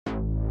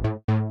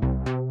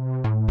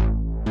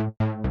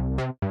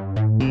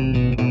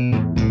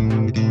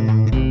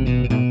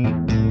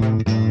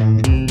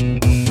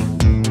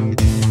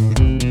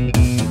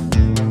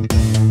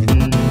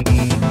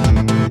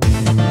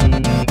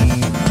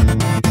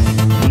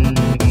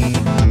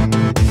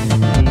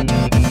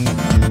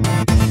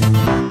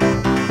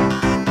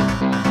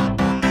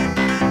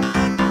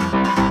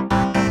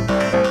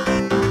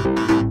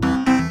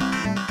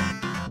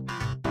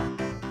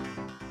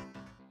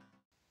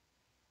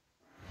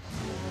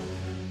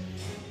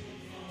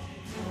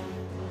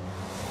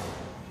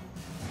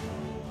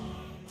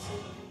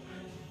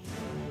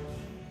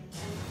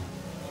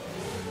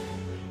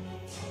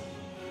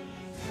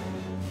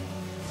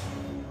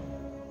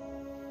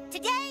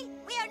Today,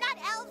 we are not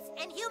elves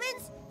and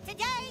humans.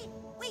 Today,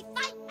 we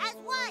fight as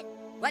one.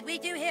 What we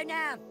do here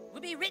now will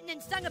be written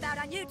and sung about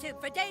on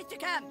YouTube for days to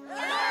come.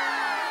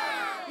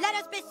 Let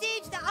us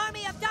besiege the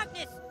army of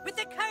darkness with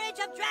the courage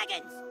of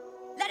dragons.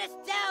 Let us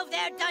delve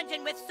their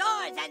dungeon with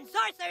swords and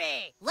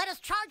sorcery. Let us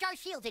charge our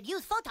shields and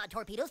use photon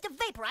torpedoes to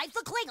vaporize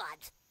the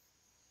Klingons.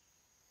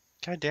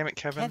 God damn it,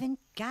 Kevin. Kevin,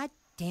 god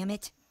damn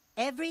it.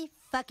 Every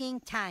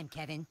fucking time,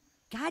 Kevin.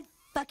 God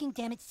fucking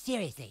damn it,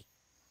 seriously.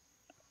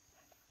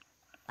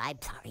 I'm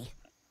sorry.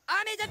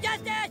 Armies of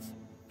justice!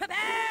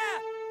 Prepare!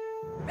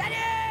 Ready!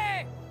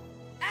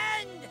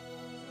 And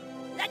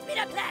let's beat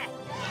up Clyde!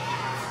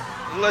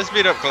 Let's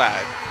beat up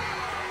Clyde.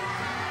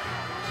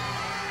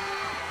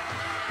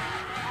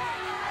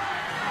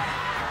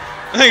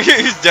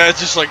 His dad's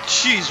just like,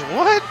 jeez,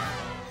 what?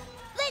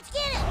 Let's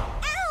get it!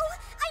 Ow!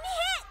 I'm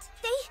hit!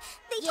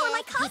 They tore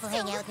my costume! People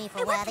hang out with me for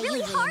a I while. worked They really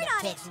usually hard end up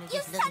on it! texting or You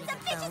just looking sons of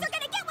at their bitches phone. are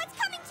gonna get what's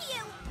coming to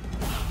you!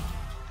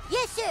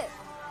 Yes, sir.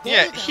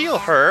 Yeah, heal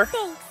her.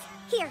 Thanks.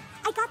 Here,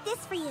 I got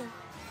this for you.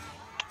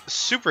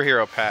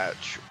 Superhero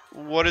patch.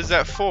 What is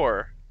that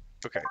for?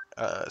 Okay.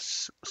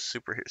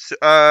 Superhero.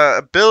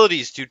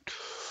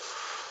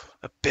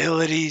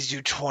 Abilities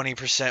do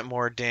 20%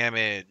 more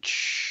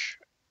damage.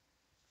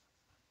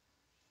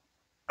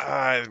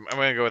 I'm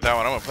gonna go with that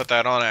one. I'm gonna put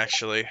that on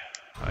actually.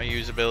 I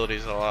use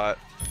abilities a lot.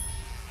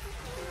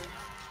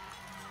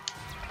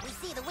 We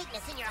see the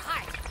weakness in your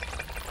heart.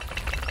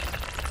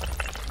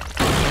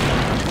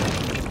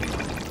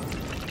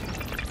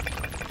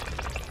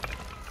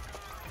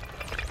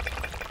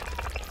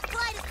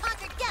 Clyde has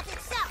conquered death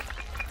itself.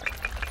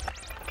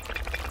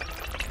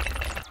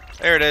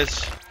 There it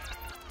is.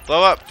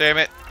 Blow up, damn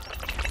it.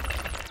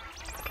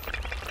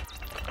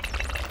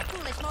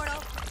 Foolish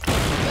mortal.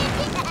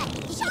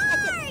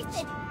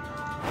 Charge!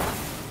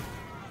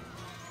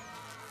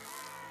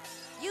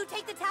 You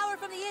take the tower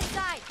from the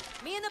inside.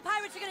 Me and the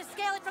pirates are gonna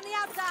scale it from the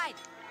outside.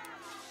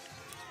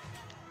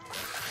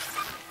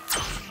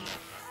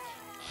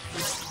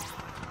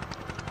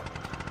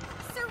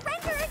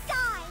 Surrender or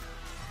die!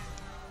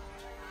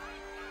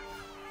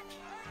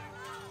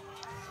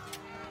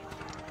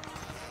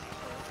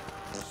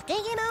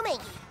 Stinking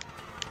Omega.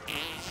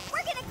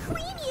 We're gonna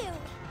cream you!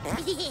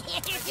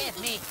 Give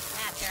me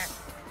after.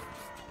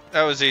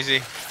 That was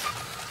easy.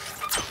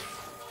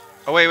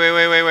 Oh,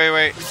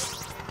 wait.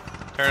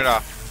 Turn it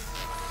off.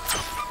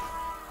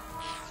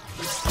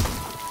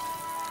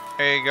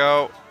 There you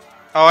go.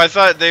 Oh, I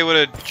thought they would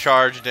have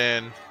charged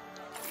in.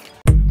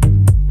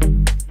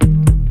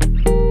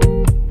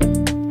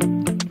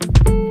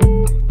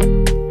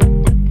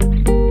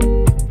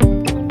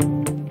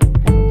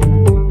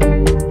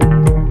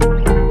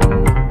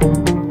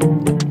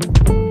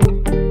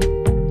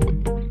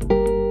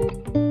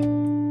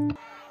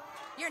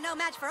 You're no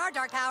match for our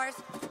dark powers.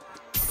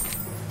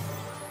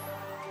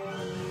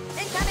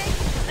 Incoming!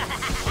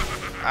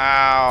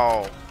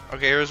 Ow.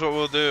 Okay, here's what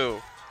we'll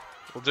do.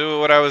 We'll do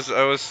what I was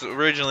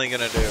originally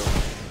gonna do.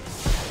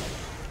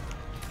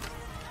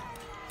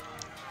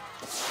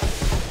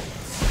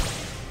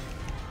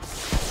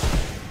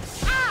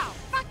 Ow!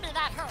 Fuck me,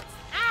 that hurts.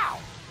 Ow!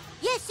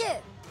 Yes,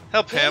 sir.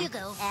 Help There him. you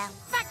go. Ow.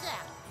 Fuck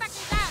that. Fuck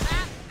me that.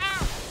 Ow.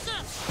 Ow.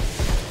 Shit.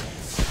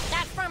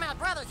 That's from our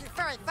brothers, you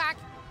furry fuck.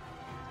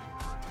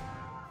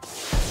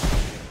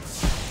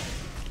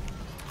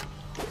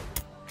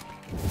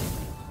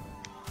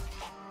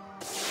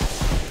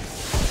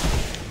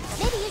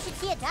 Maybe you should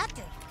see a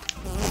doctor.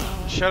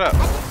 Shut up.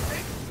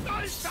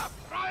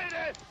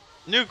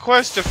 New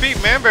quest: defeat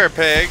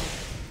ManBearPig.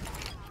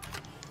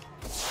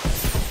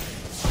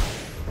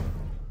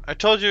 I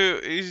told you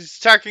he's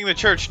attacking the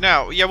church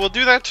now. Yeah, we'll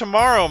do that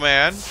tomorrow,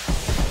 man.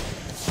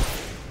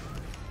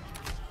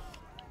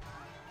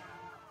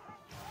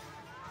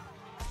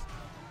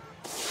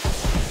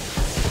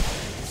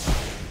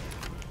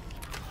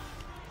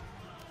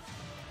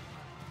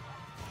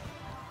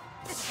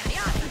 This is gonna be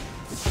awesome.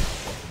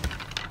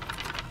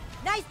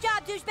 Nice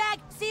job, douchebag.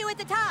 See you at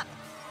the top.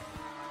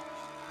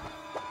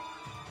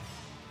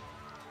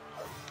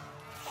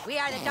 We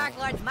are the Dark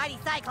Lord's mighty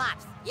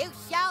Cyclops. You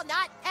shall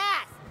not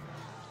pass.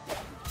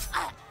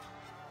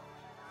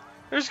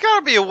 There's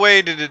gotta be a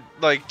way to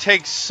like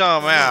take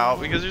some out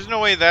because there's no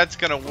way that's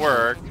gonna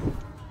work.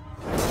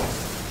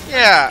 Your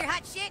Yeah,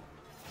 hot shit.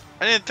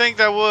 I didn't think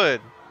that would.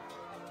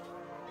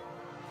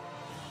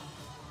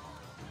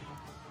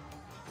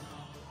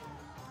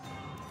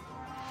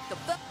 The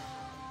fuck?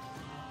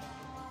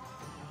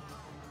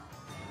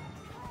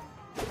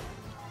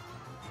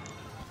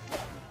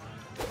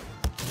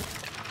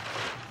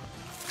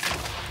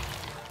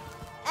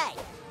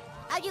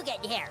 How'd you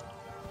get in here?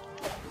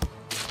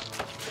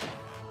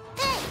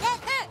 Hey, that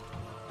hurt!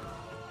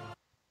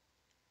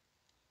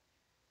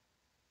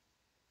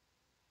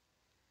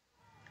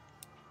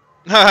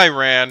 I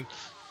ran.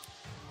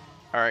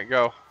 Alright,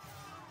 go.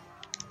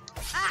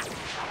 Ah.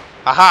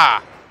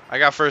 Haha! I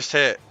got first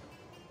hit.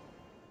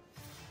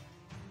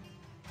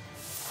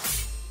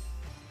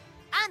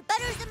 I'm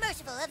Butters the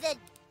Merciful of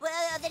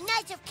the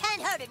Knights of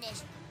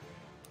Canharderness.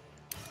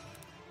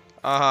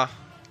 Uh-huh.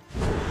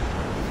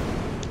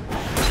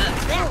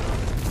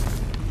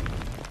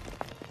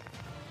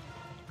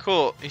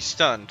 Cool, he's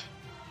stunned.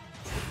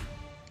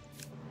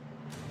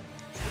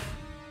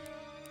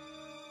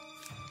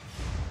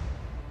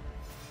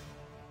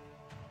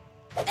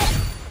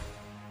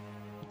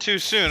 Too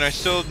soon, I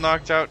still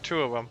knocked out 2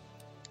 of them.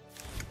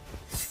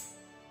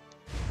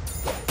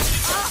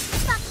 Oh,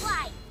 fuck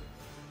Clyde!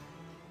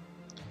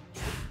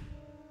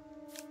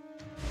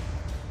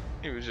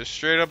 He was just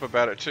straight up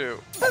about it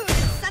too.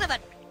 Son of a...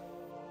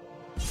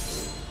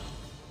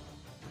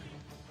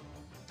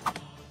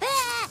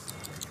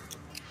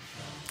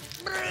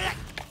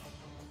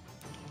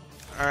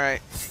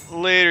 Alright,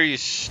 later you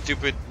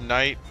stupid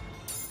knight.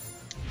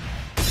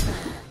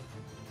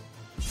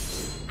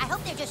 I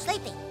hope they're just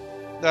sleeping.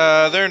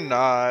 They're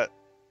not.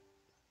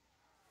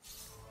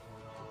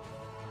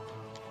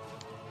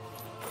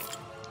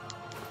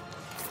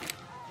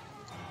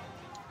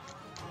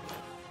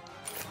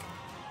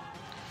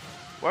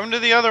 What happened to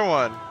the other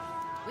one?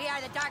 We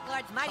are the Dark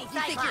Lord's mighty You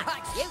think you're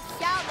Cyclops. hot? You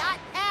shall not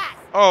pass!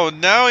 Oh,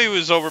 now he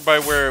was over by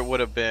where it would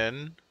have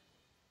been.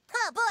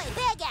 Oh boy,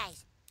 bad guys!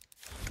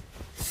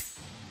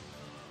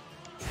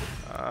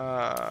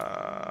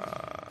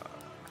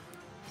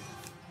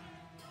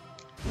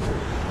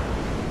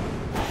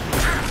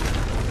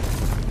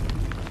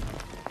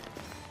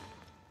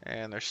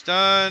 And they're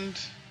stunned.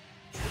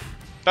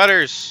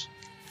 Butters!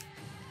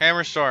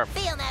 Hammer Storm.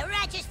 Feel my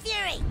righteous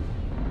fury!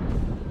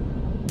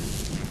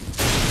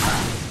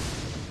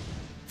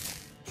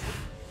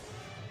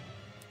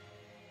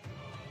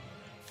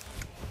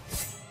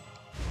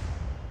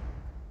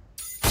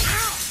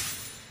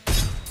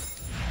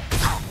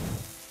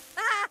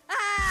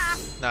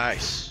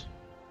 Nice.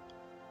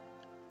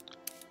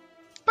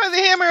 By the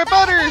hammer of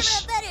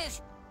Butters!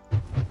 Butters!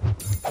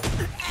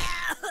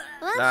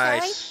 I'm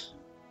Nice. sorry.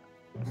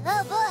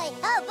 Oh boy,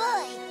 oh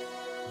boy!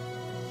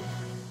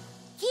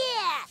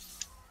 Yeah!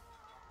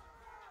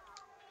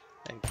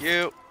 Thank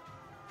you.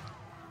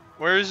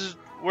 Where's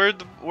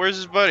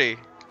his buddy?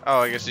 Oh,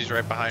 I guess he's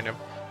right behind him.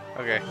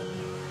 Okay.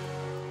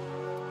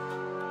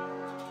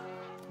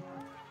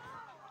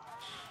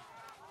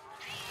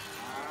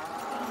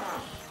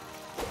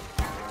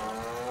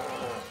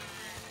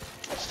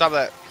 Stop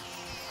that.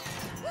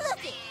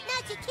 Look it,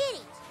 Nazi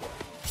kitties!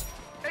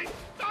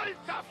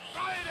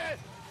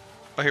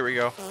 Oh, here we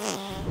go.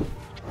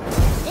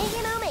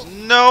 Taking on me.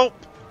 Nope.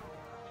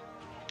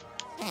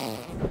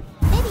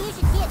 Maybe you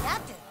should see a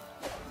doctor.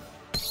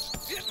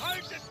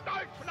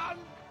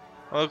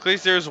 Well, at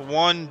least there's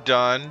one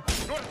done.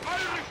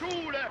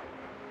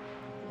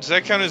 Does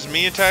that count as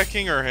me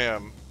attacking or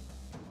him?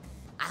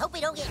 I hope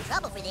we don't get in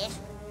trouble for this.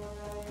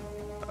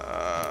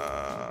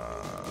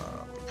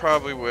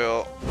 Probably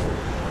will.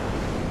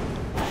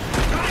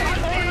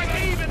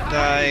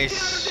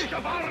 Nice.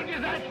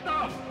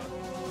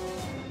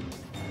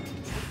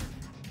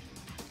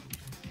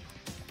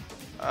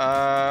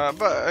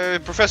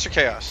 Professor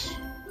Chaos.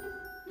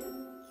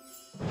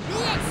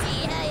 Let's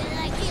see how you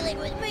like dealing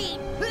with me.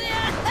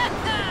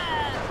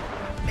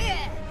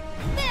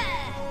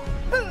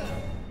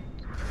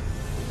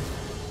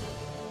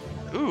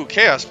 Ooh,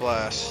 Chaos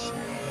Blast.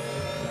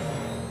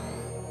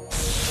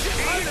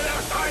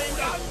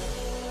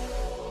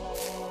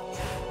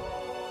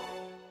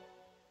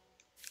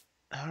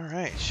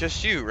 Alright, it's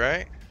just you,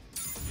 right?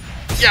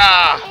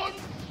 Yeah!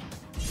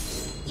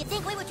 You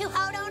think we were too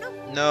hard on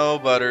him? No,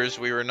 Butters,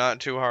 we were not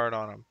too hard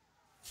on him.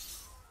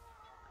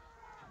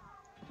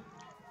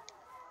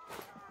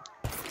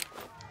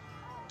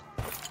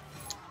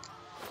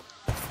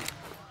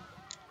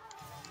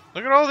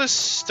 Look at all this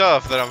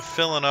stuff that I'm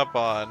filling up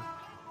on.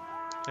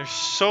 There's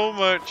so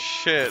much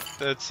shit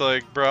that's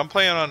like, bro, I'm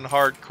playing on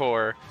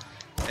hardcore,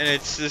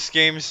 and this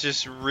game's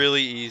just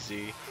really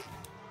easy.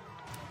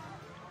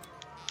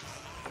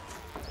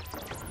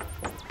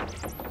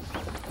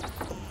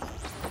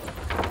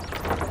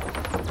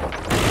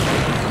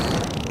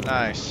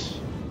 Nice.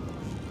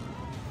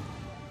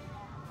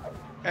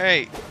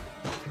 Hey.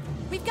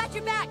 We've got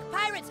your back.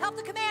 Pirates, help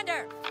the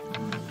commander.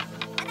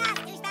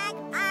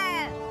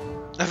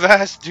 A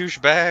vast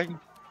douchebag.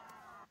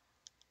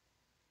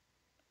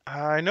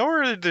 I know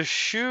where the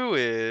shoe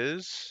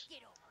is.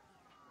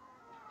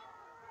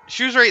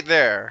 Shoe's right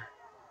there.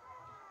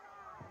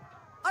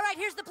 All right,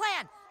 here's the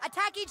plan.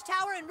 Attack each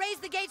tower and raise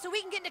the gate so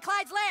we can get into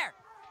Clyde's lair.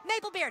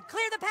 Maplebeard,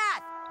 clear the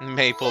path.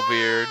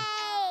 Maplebeard.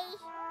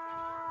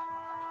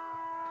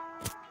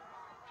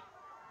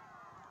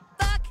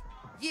 Fuck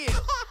you.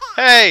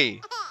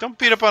 Hey! Don't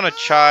beat up on a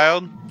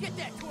child. Get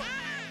that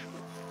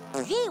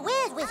toy. Gee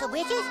whiz, whistle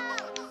witches.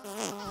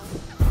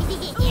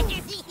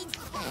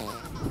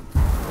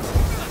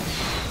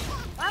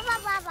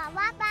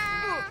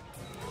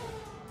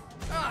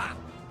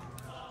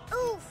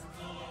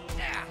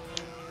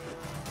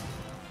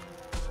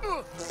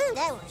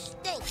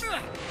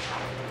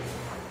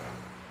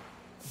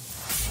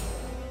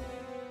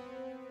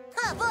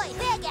 Oh boy,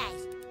 bad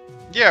guys.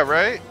 Yeah,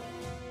 right?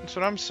 That's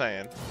what I'm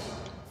saying.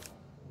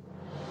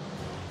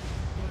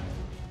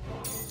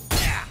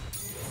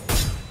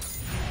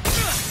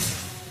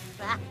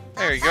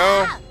 There you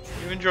go.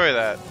 You enjoy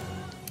that.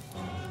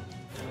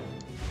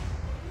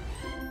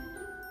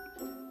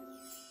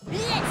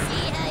 Let's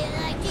see how you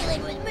like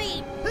dealing with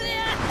me.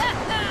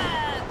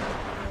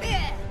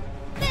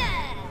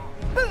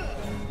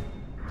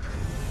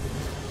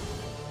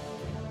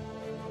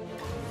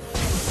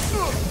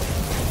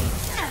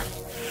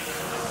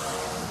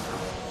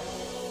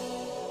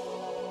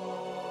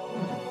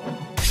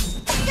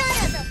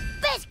 Son of a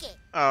biscuit.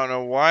 I don't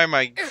know why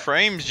my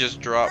frames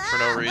just dropped for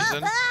no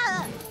reason.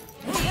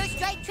 You're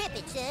straight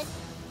tripping, son.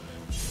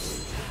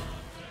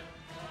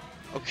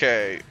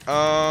 Okay,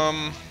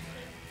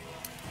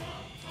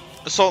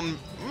 assault.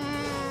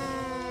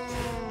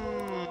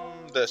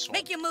 This one.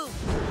 Make your move.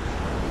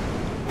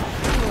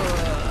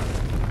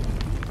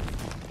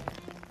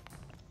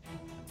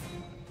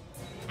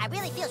 I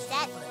really feel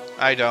sad for him.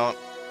 I don't.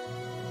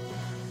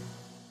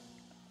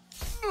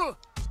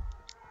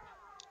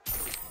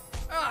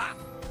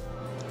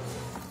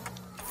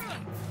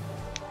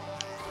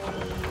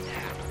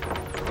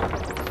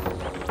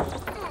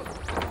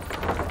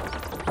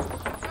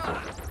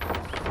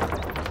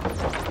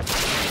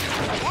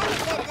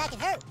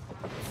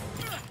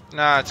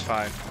 Nah, it's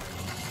fine.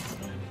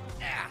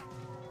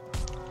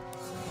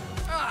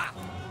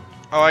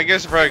 Oh, I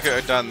guess I probably could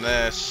have done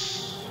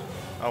this.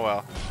 Oh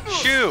well.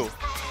 Shoo!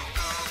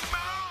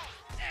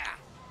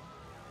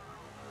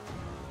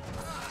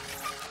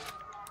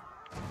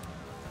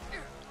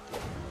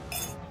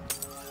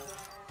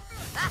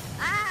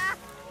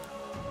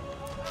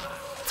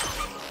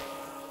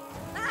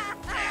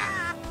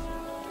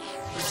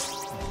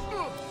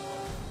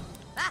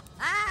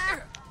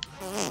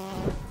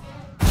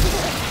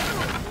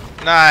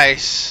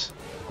 Nice.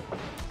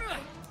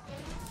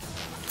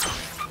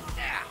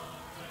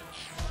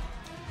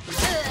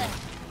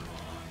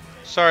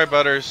 Sorry,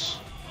 Butters.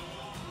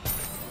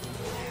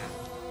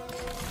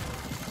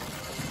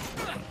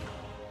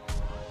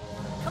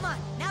 Come on,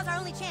 now's our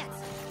only chance.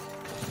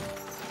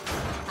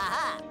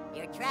 Haha,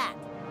 you're trapped.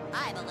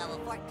 I'm a level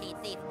 14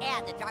 thief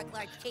and the Dark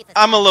Lord's chief of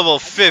I'm a staff, level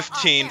and you're all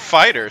 15 there.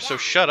 fighter, so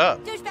shut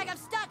up. Douchebag, I'm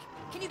stuck.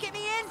 Can you get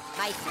me in?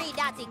 My 3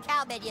 Nazi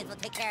cow minions will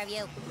take care of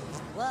you.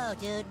 Whoa,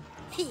 dude.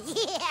 That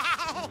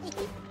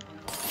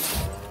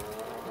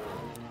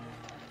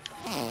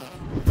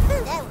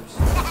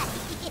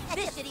was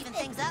This should even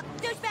things up.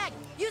 Douchebag,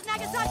 use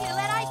Nagasaki to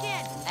let Ike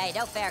in. Hey,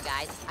 no fair,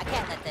 guys. I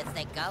can't let this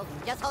thing go.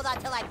 Just hold on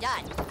till I'm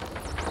done.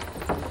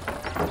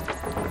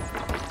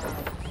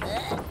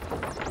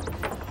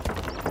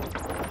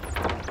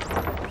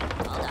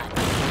 Hold on.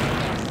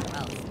 There,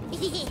 gross. I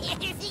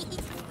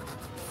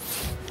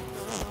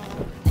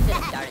should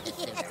have started this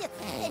sooner.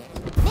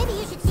 Maybe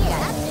you should see it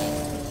up.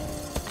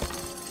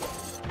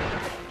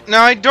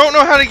 Now I don't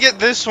know how to get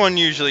this one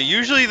usually.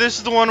 Usually this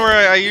is the one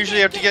where I usually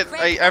have to get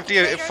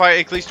fight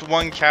at least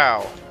one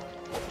cow.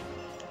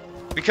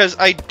 Because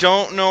I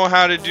don't know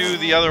how to do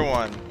the other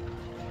one.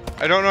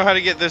 I don't know how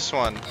to get this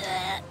one.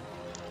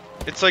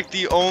 It's like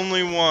the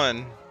only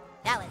one.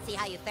 Now let's see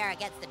how you fare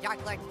against the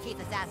Dark Lord's chief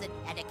assassin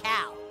and a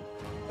cow.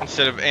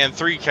 Instead of and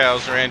 3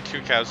 cows or and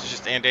 2 cows, it's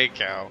just and a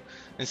cow.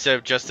 Instead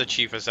of just the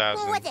chief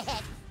assassin. Well, what the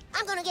heck?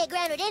 I'm gonna get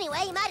grounded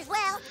anyway, you might as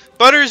well.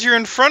 Butters, you're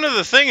in front of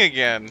the thing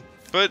again.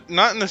 But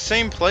not in the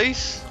same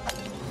place?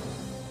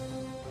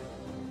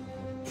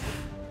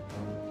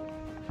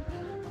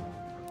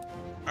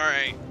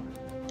 Alright.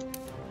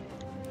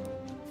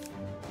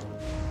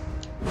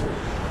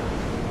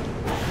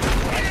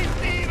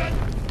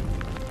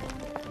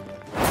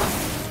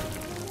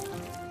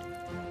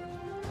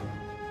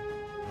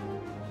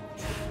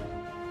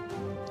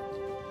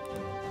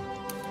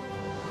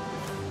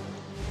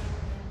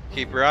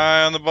 Keep your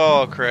eye on the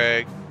ball,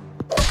 Craig.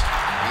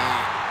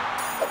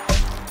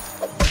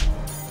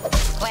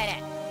 Quit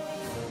it.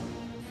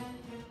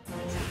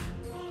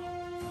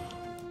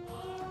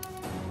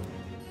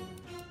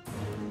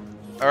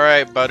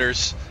 Alright,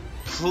 Butters.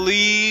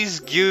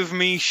 Please give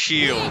me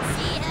shield. Let's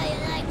see how you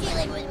like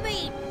dealing with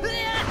me.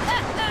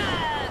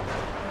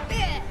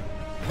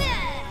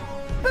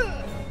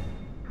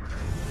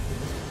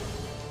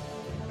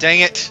 Dang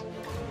it.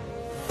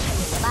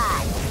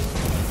 Goodbye.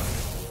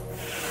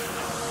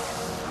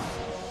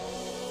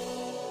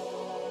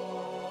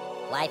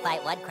 Why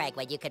fight 1 Craig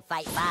when you could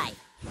fight 5?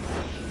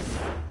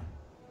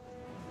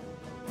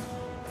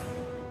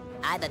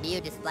 I'm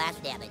immune to splash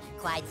damage,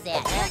 Clyde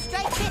said. You're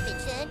straight tripping,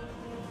 son.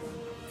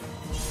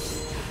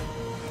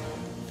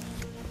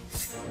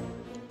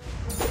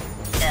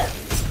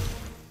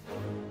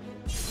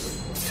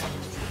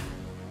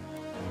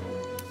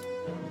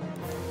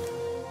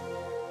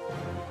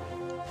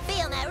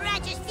 Feel my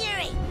righteous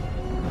fury.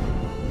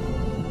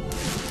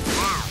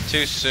 Ow.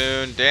 Too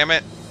soon, damn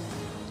it.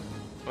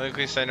 Well, at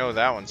least I know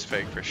that one's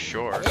fake for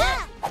sure.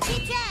 Yeah,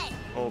 keep trying.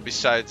 Well,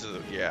 besides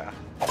the, yeah.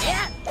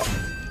 Yeah.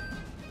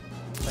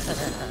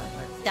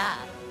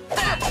 Stop.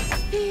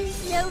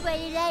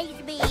 Nobody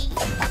likes me.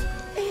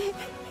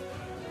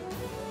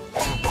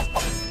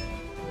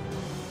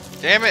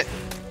 Damn it.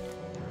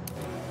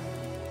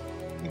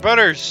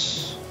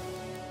 Butters.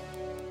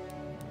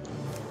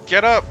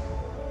 Get up.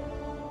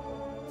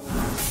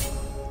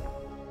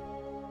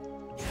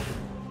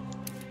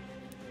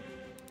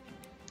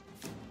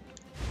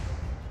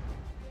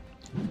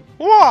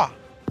 Wah!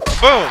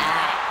 Boom.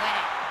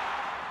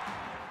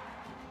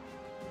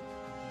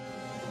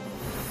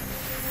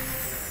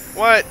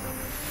 What?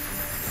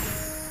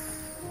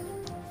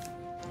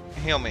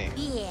 Heal me.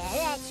 Yeah,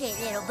 that's it,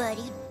 little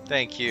buddy.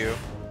 Thank you.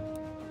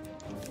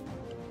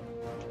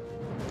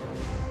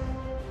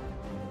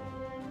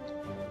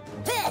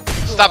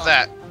 Stop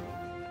that.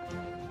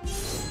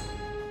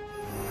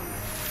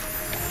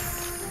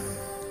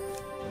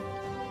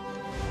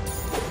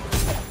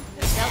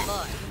 No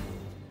more.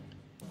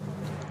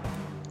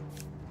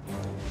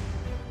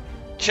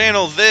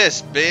 Channel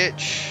this,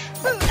 bitch.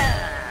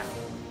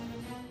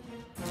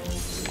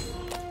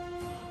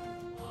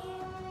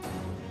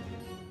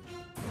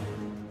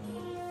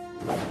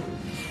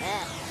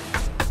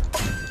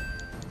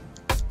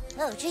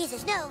 Oh,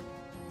 Jesus, no.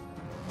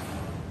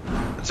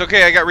 It's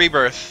okay, I got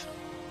rebirth.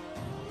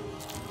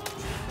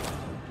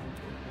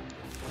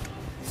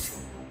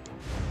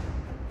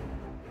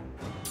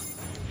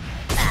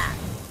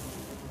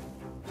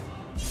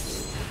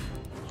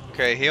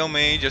 Okay, heal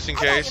me just in I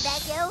got your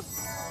case. back, yo.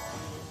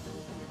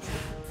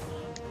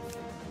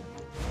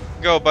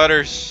 Go,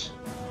 Butters.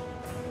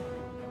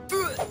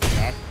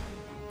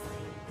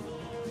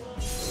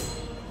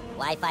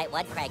 Why fight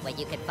one Craig when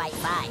you can fight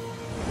five?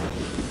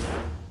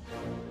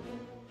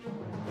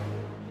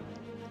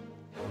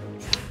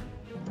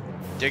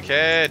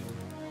 Dickhead.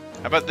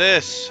 How about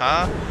this,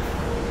 huh?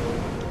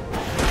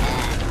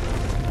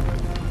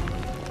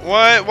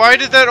 What? Why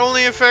did that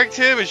only affect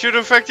him? It should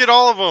have affected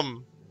all of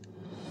them.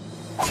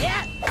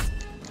 Yeah.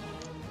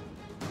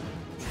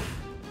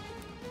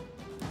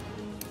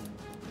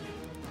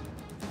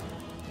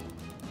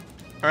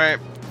 Alright.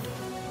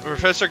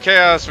 Professor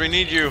Chaos, we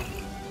need you.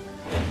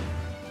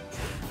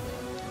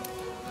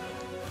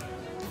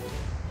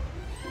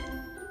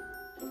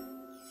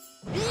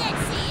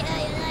 Let's see how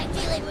you like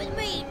dealing with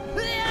me.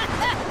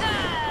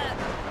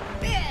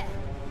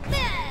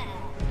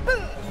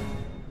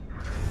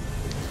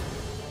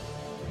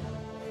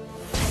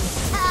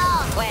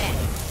 Oh. Quit it.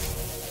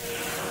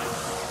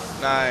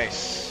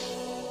 Nice.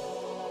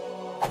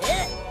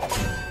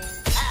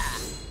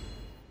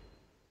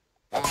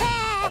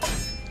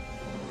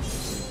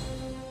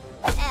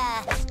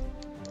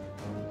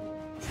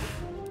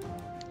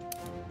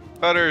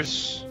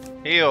 Butters,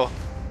 heal.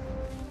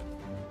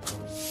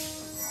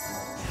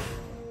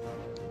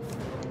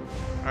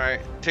 Alright,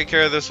 take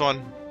care of this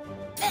one.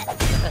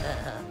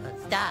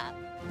 Stop.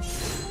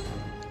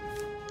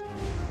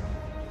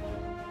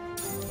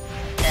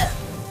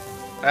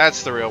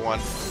 That's the real one.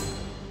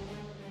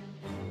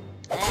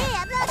 Hey,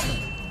 I'm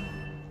lucky.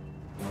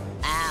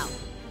 Ow.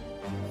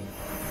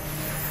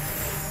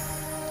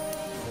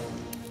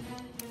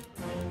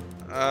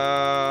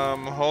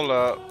 Hold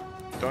up.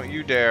 Don't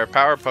you dare.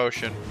 Power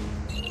potion.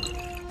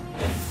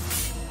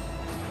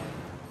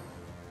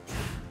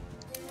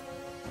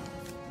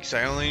 Because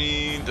I only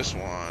need this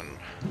one.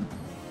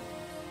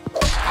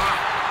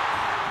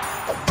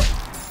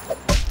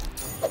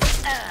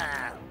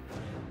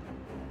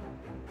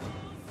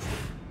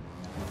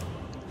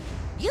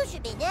 You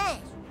should be nice.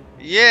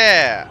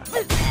 Yeah!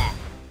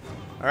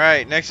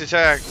 Alright, next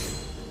attack.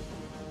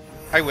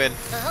 I win.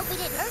 I hope we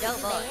didn't hurt No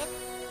you, more. man.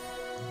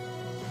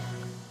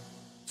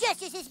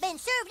 Justice has been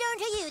served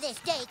unto you this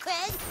day,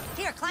 Craig.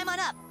 Here, climb on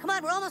up. Come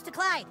on, we're almost to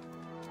Clyde.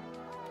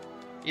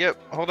 Yep,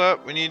 hold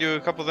up. We need to do a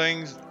couple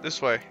things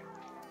this way.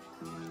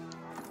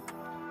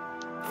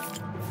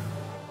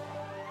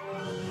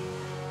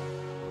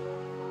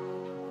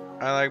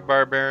 I like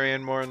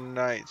Barbarian more than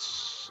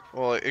Knights.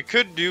 Well, it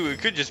could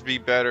just be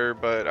better,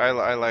 but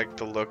I like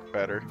the look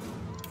better.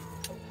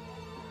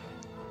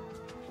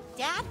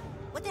 Dad,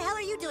 what the hell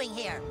are you doing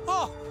here?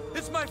 Oh,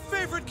 it's my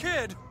favorite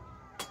kid!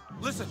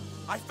 Listen,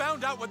 I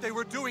found out what they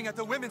were doing at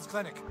the women's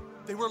clinic.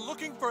 They were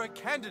looking for a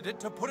candidate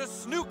to put a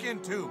snook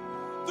into.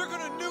 They're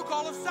gonna nuke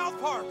all of South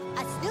Park.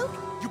 A snook?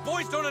 You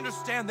boys don't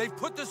understand. They've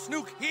put the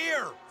snook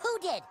here. Who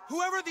did?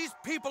 Whoever these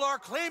people are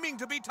claiming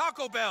to be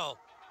Taco Bell.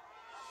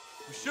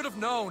 We should have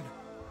known.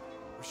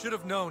 We should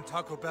have known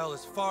Taco Bell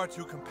is far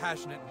too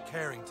compassionate and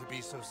caring to be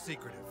so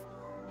secretive.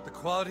 The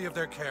quality of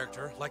their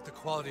character, like the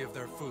quality of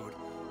their food,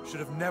 should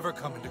have never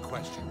come into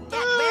question. Dad,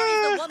 where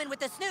is the woman with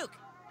the snook?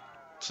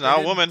 It's not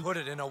They a woman. didn't put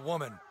it in a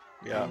woman.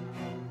 Yeah.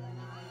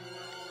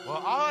 Well,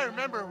 all I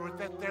remember was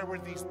that there were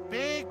these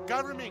big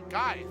government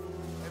guys,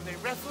 and they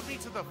wrestled me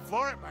to the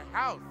floor at my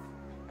house.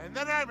 And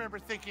then I remember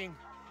thinking,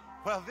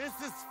 well, this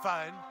is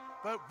fun,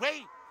 but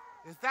wait,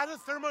 is that a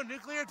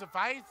thermonuclear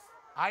device?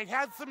 I'd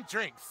had some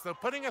drinks, so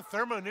putting a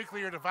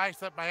thermonuclear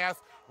device up my ass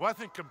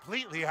wasn't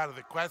completely out of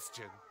the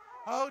question.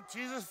 Oh,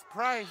 Jesus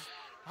Christ,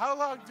 how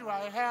long do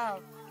I have?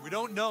 We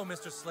don't know,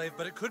 Mr. Slave,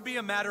 but it could be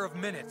a matter of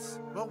minutes.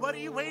 Well, what are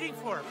you waiting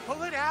for?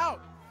 Pull it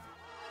out.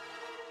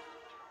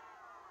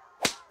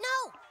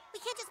 No! We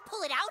can't just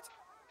pull it out!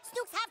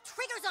 Snooks have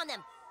triggers on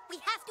them! We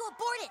have to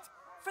abort it!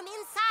 from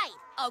inside.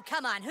 Oh,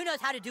 come on. Who knows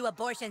how to do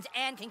abortions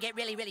and can get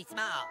really, really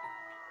small?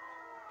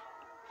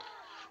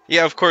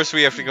 Yeah, of course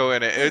we have to go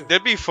in it.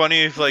 That'd be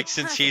funny if, like,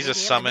 since he's a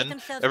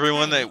summon,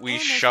 everyone that we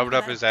shoved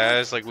up his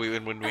ass, like,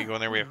 when we go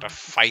in there, we have to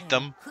fight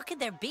them. Who could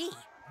there be?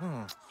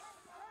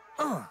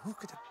 Who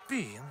could it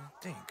be? Let me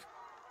think.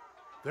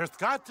 There's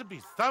got to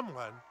be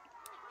someone.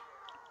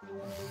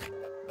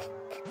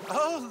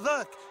 Oh,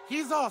 look,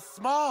 he's all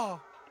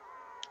small.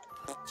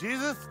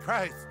 Jesus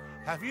Christ,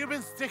 have you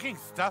been sticking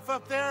stuff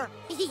up there?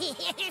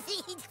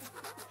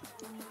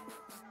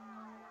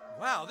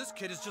 Wow, this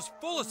kid is just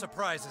full of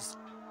surprises.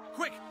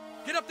 Quick,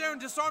 get up there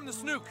and disarm the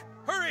snook.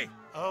 Hurry!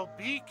 Oh,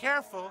 be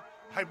careful.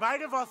 I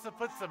might have also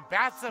put some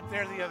bats up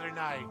there the other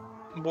night.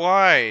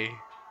 Why?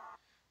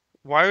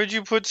 Why would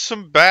you put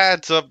some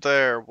bats up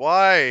there?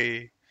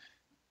 Why?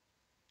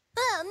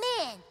 Oh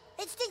man,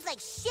 it stinks like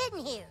shit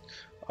in here.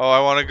 Oh,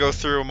 I want to go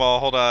through them all.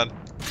 Hold on.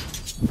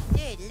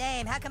 Dude,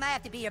 lame. How come I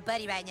have to be your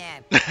buddy right now?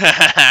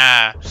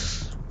 Ah,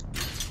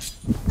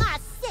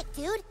 sick,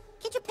 dude.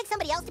 Can't you pick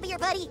somebody else to be your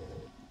buddy?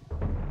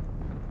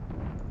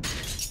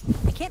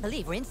 I can't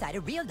believe we're inside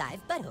a real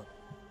live butthole.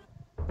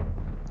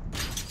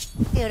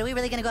 Dude, are we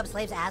really gonna go up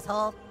Slave's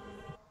asshole?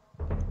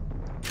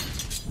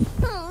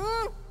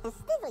 It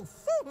stinks like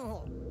shit in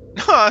here.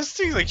 Oh, it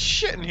stinks like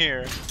shit in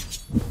here.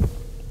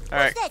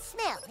 Alright. What's that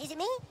smell? Is it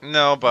me?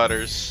 No,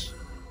 Butters.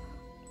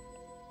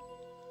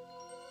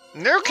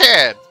 New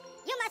kid!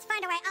 You must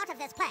find a way out of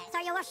this place,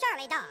 or you will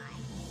surely die.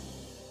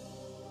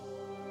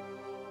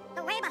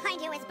 The way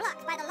behind you is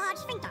blocked by the large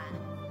sphincter.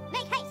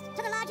 Make haste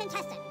to the large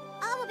intestine.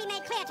 All will be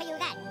made clear to you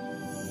then.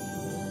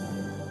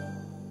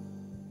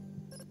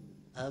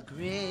 A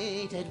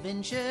great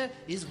adventure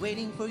is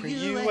waiting for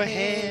you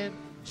ahead. ahead.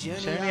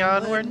 Journey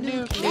onward,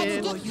 new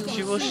kid.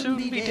 You will soon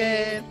be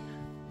dead.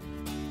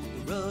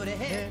 The road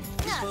ahead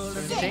is full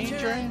of Danger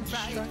danger and and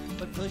fright, strife.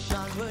 but push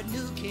onward,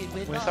 new kid,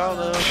 with With all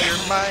of your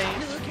might.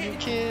 New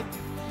kid.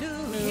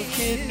 new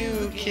kid,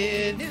 New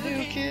kid.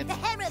 New kid. The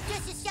hammer of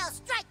justice shall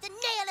strike the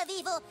nail of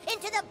evil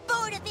into the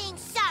board of being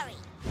sorry.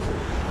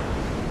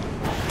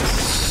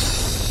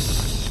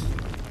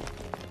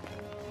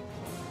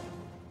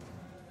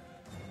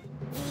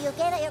 You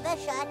gave it your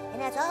best shot,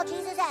 and that's all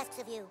Jesus asks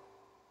of you.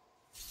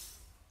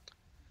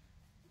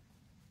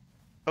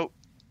 Oh,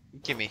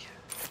 gimme.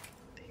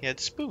 He had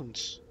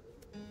spoons.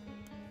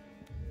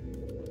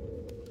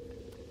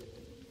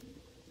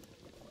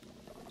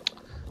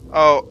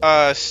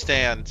 Oh,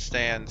 stand.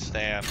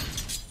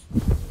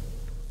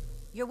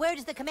 Your word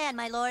is the command,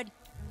 my lord.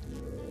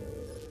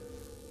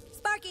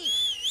 Sparky!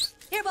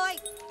 Here, boy!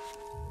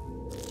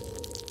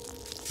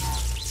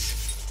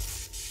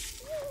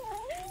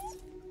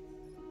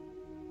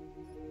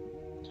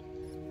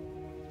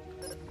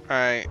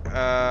 Alright,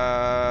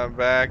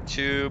 back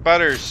to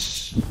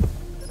Butters.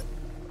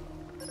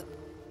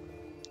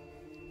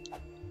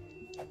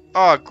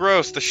 Oh,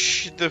 gross. The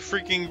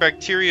freaking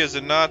bacteria is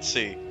a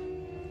Nazi.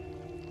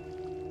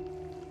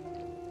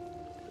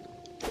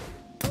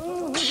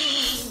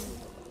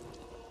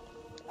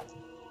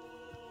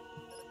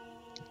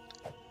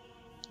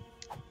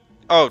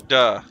 Oh,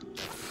 duh.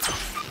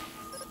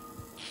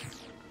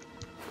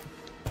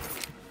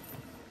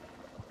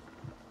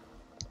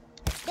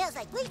 Smells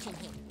like bleach in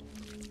here.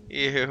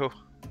 Ew.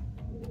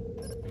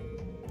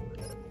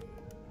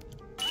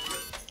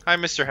 Hi,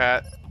 Mr.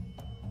 Hat.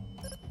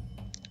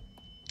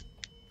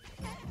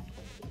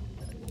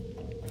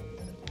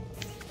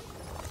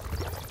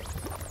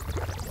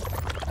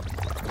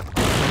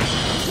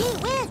 Gee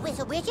whiz,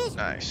 Whistle Britches.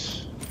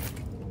 Nice.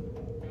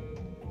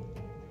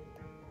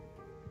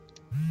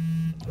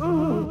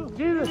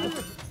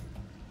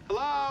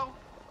 Hello?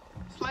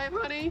 Slave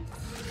honey?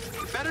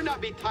 You better not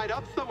be tied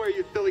up somewhere,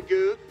 you silly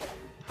goose.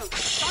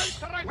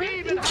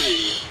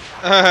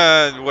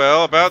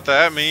 Well, about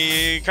that,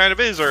 me kind of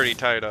is already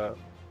tied up.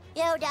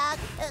 Yo, dog,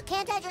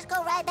 can't I just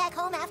go right back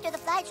home after the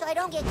flight so I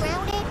don't get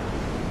grounded?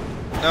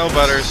 No,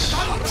 Butters.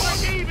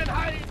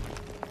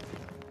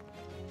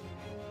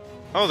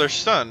 Oh, they're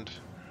stunned.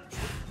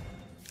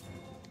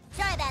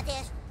 Sorry about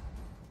this.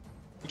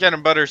 Get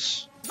him,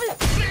 Butters.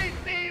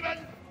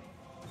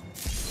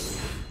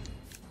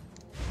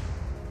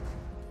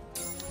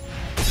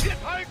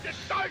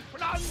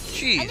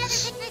 Another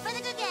Jeez. victory for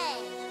the good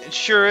game. It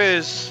sure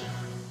is.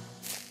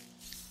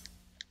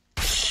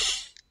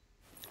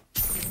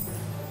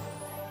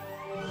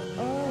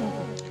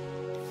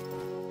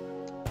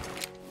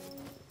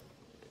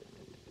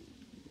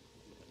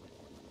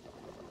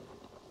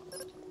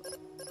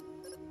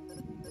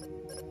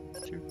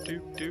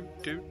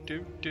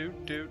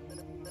 Do.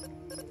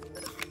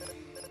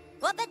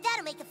 Well, bet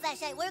that'll make the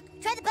flashlight work.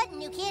 Try the button,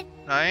 new kid.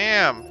 I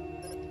am.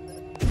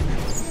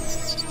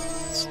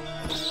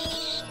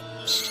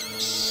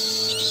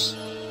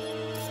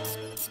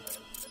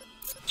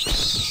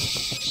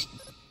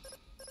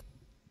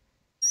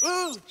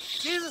 Ooh,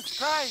 Jesus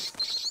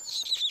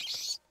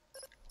Christ!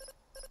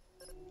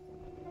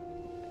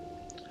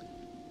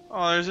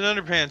 Oh, there's an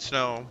underpants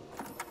gnome.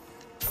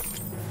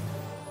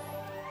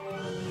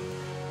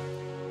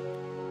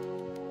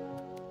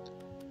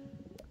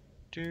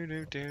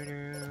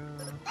 I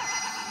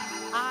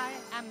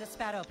am the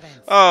Sparrow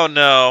Prince. Oh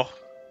no.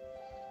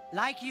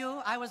 Like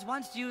you, I was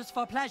once used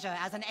for pleasure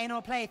as an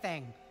anal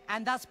plaything,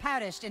 and thus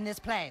perished in this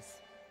place.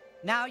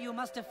 Now you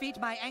must defeat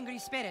my angry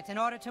spirit in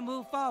order to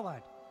move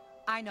forward.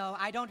 I know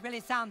I don't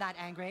really sound that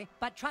angry,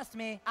 but trust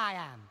me, I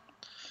am.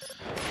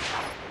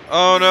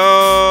 Oh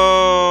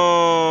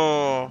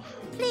no.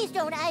 Please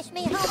don't ice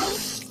me,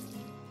 homie.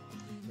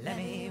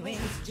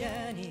 Lemmywings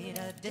journeyed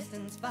a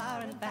distance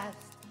far and fast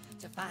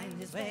to find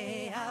his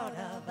way out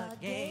of a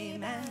gay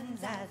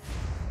man's ass.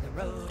 The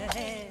road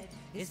ahead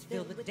is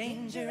filled with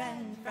danger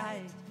and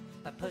fright,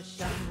 but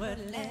push onward,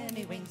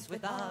 Lemmywings,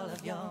 with all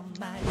of your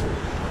might.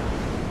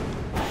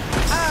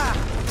 Ah!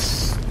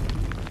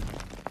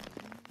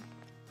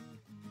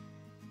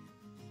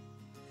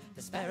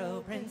 The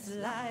Sparrow Prince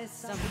lies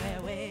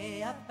somewhere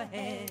way up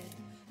ahead.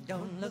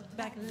 Don't look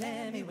back,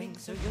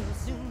 Lemmywings, or you'll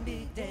soon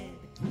be dead.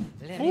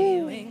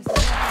 Lemmywings.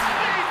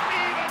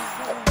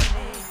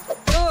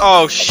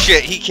 Oh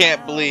shit, he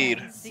can't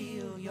bleed.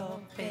 Seal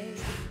your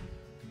fate.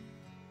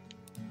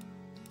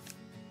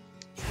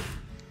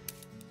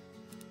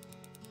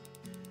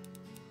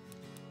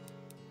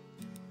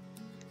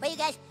 Wait, you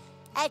guys.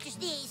 Extra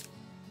sneeze.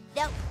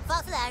 No,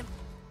 false alarm.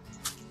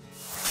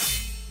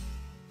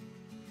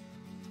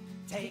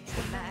 Take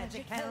the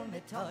magic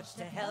helmet torch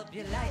to help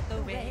you light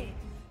the way.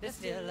 There's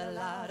still a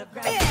lot of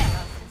ground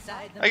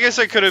inside the I guess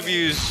I could have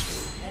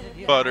used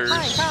Butters.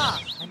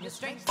 and your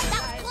strength to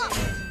rise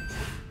within.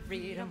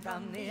 Freedom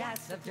from the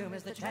ass of doom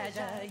is the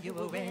treasure you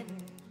will win.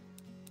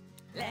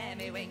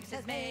 Lemmywings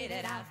has made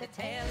it out, the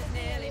tale is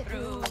nearly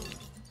through.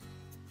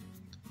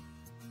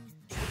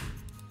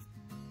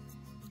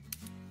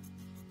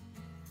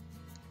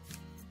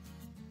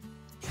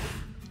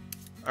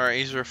 Alright,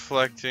 he's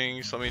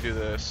reflecting, so let me do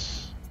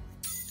this.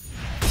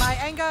 My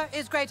anger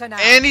is greater now.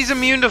 And he's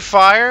immune to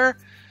fire?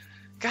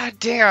 God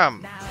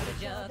damn. Now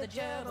the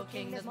Gerbil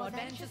King, there's more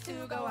adventures to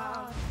go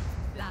on.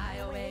 Fly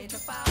away to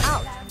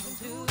far lands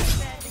into the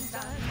setting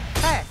sun.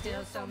 Hey.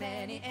 Still so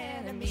many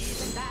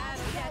enemies and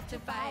battles yet to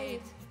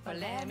fight. For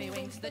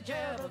Lemmywings, the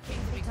Gerbil King,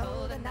 we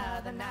told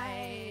another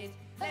night.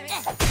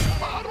 Lemmywings,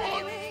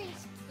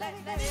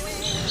 Lemmywings,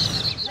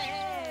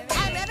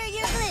 I remember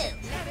you blue.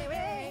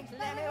 Lemmywings,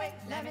 Lemmywings,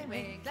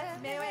 Lemmywings,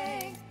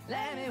 Lemmywings,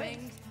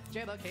 Lemmywings,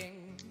 Gerbil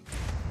King.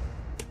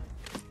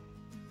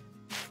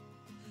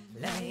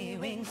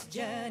 Lemmywings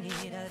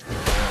journeyed a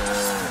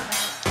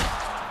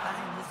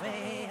find his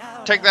way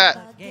out. Take that.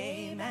 Of a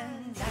gay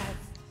man's ass.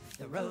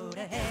 The road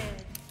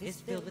ahead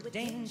is filled with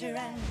danger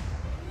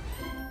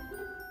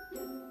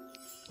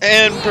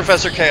And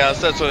Professor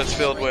Chaos, that's what it's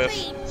filled with.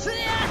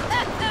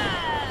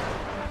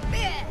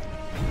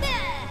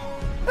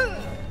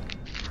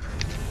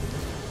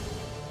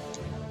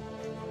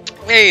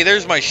 Hey,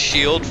 there's my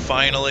shield,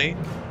 finally.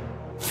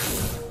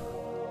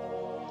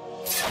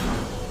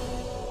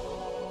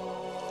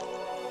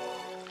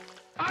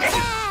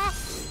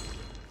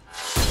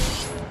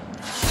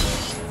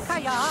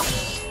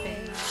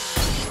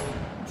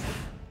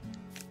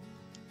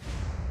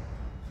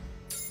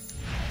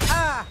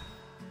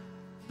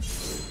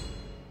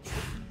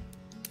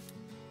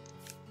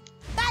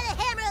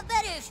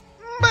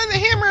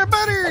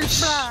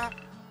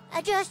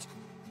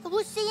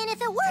 We're seeing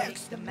if it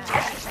works. the magic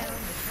helmet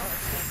torch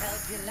to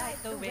help you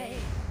light the way.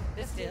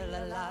 There's still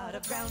a lot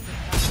of ground to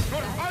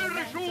cover.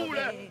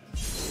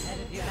 Ahead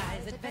of you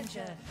lies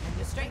adventure, and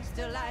your strength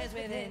still lies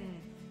within.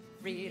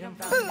 Freedom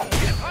from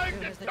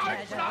the is the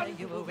treasure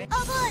you will win.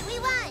 Oh boy, we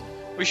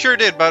won! We sure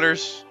did,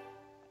 Butters.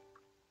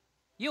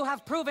 You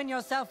have proven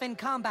yourself in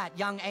combat,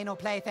 young anal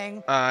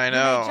plaything. I You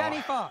know. may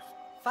journey forth.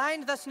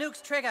 Find the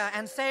Snook's trigger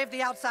and save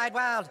the outside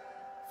world.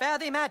 Fare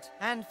thee met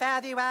and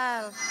fare thee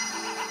well.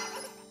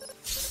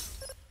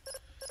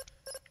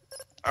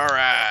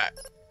 Alright.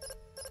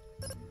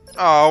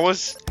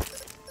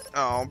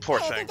 Oh, poor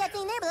Hey, I thing. think that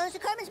thing there belongs to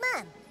Carmen's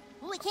mom.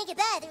 We can't get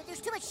that. There's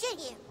too much shit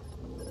here.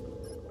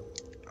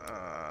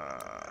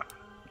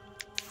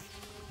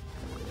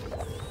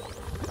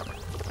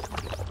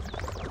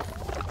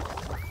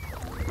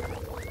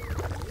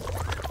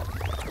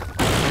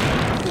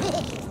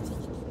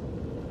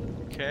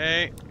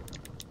 Okay.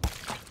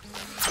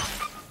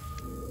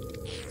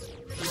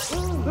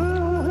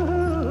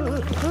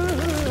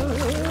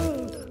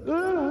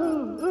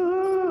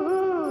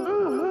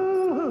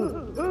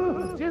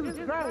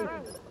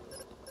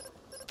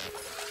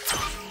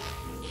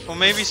 Well,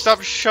 maybe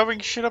stop shoving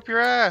shit up your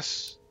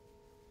ass.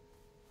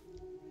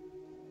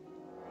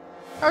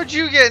 How'd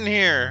you get in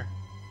here?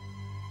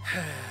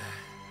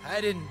 I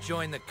didn't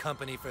join the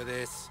company for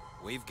this.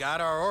 We've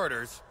got our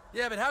orders.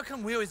 Yeah, but how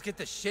come we always get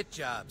the shit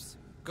jobs?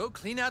 Go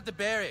clean out the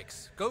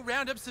barracks. Go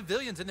round up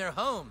civilians in their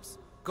homes.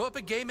 Go up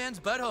a gay man's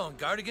butthole and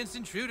guard against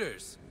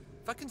intruders.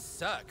 Fucking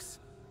sucks.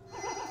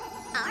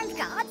 Armed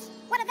guards?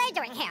 What are they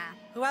doing here?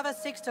 Whoever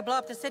seeks to blow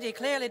up the city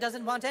clearly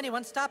doesn't want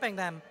anyone stopping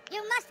them.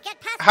 You must get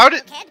past How them,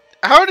 did kid.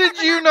 how did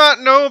you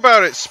not know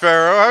about it,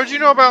 Sparrow? How did you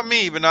know about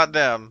me but not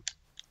them?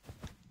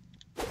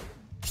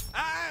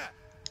 Ah!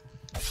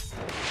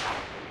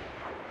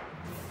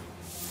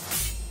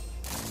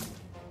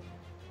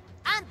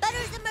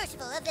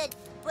 rifle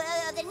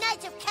of the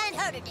Knights of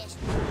Canherderness.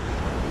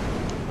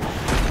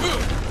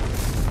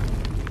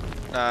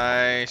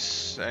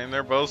 Nice. And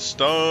they're both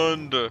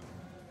stunned.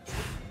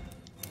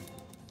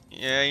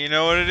 Yeah, you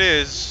know what it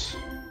is.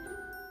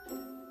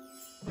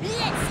 Let's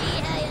see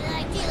how you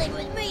like dealing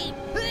with me.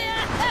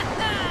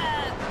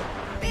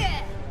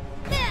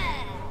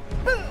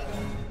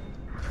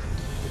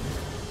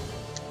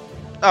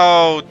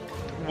 Oh,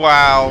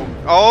 wow.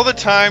 All the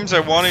times I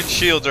wanted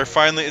shields are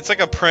finally... It's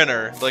like a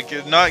printer. Like,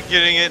 not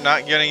getting it,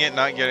 not getting it,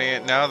 not getting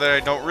it. Now that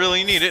I don't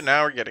really need it,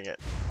 now we're getting it.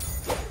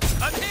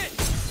 I'm hit!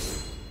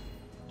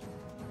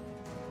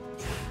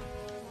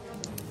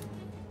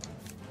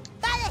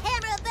 By the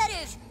hammer of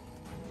Butters!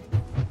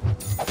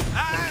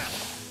 Ah!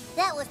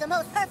 That was the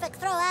most perfect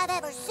throw I've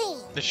ever seen.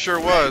 It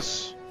sure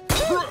was.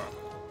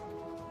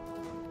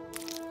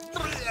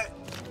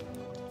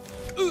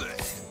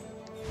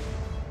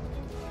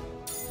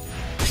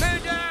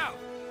 Man down!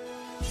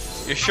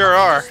 You sure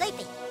are.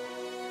 Sleepy.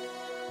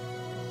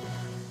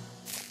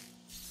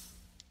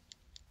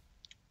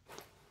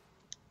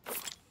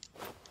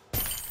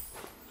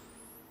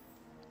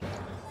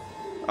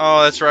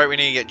 Oh, that's right. We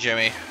need to get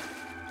Jimmy.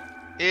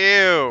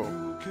 Ew.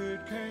 New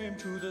kid came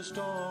to the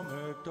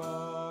stomach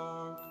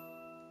dark,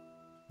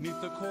 'neath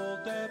the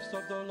cold depths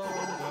of the London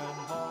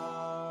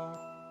heart.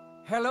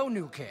 Hello,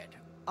 new kid.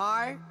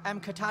 I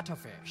am Katata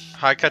Fish.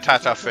 Hi,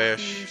 Katata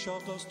Fish. Fish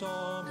of the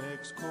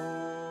stomach's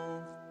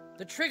cove.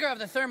 The trigger of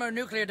the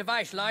thermonuclear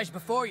device lies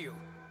before you.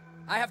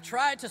 I have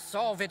tried to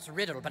solve its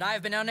riddle, but I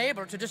have been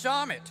unable to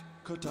disarm it.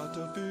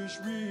 Katata Fish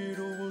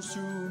riddle will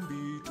soon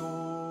be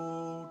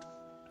told.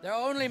 There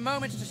are only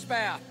moments to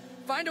spare.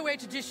 Find a way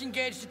to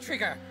disengage the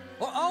trigger,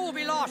 or all will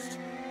be lost.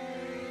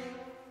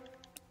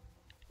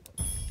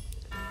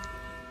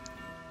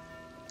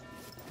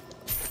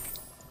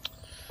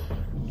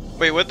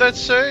 Wait, what'd that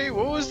say?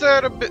 What was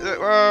that?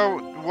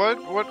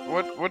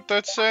 What'd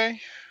that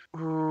say?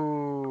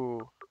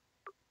 Ooh.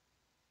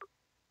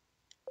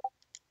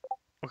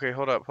 Okay,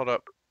 hold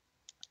up.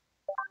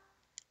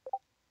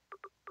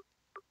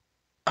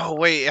 Oh,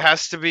 wait, it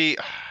has to be...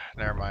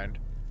 Never mind.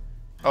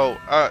 Oh,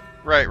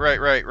 right.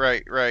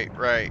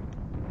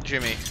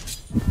 Jimmy.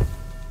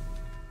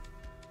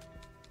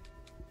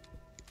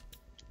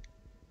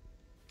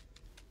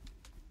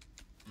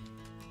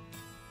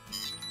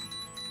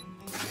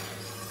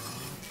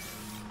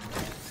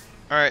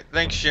 Alright,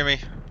 thanks, Jimmy.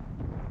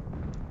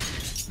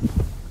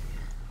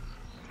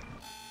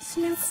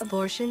 Snoop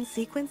abortion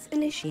sequence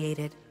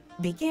initiated.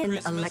 Begin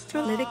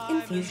electrolytic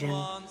infusion.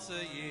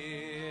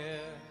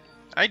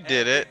 I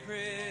did it.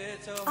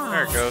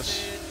 There it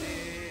goes.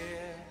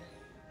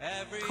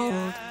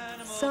 Cold.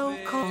 So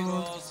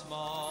cold.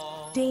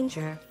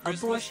 Danger.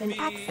 Abortion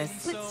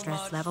access slit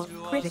stress level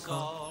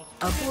critical.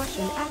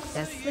 Abortion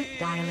access slit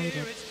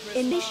dilated.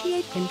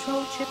 Initiate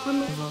control chip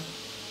removal.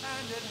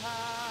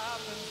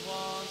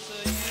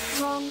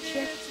 Wrong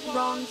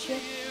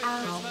chip,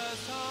 ow.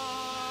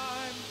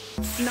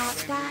 Not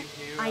that,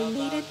 I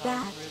needed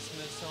that.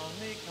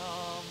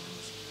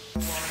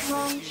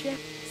 Wrong chip,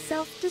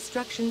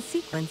 self-destruction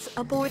sequence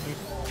aborted.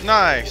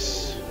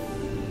 Nice.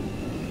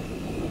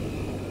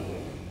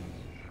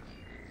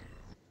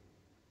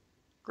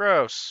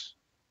 Gross.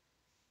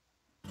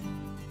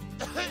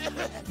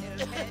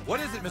 What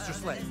is it, Mr.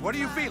 Slave? What are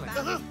you feeling?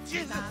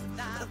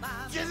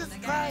 Jesus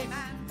Christ!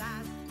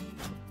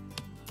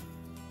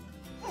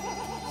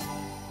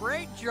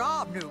 Great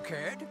job, new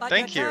kid. But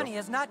Thank your you. journey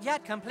is not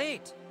yet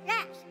complete.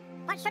 Yes,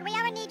 but should we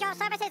ever need your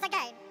services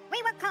again,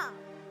 we will call.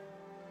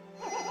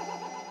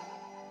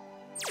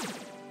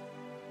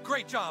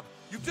 Great job!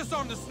 You've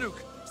disarmed the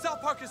snook.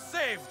 South Park is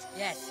saved!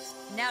 Yes.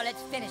 Now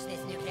let's finish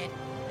this, new kid.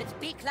 Let's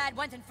beat Clyde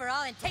once and for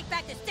all and take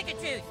back the stick of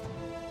truth.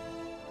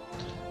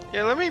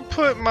 Yeah, let me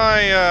put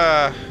my,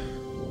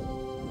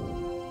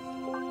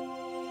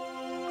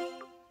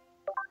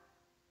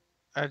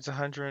 adds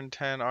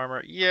 110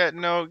 armor. Yeah,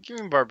 no, give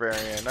me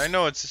Barbarian. I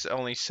know it's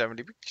only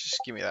 70, but just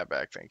give me that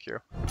back, thank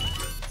you.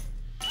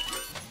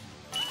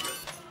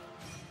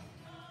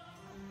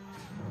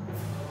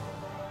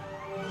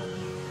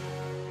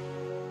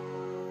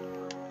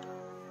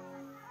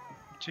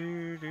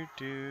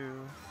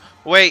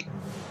 Wait!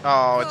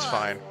 Oh, it's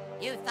fine.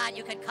 You thought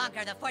you could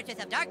conquer the Fortress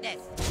of Darkness.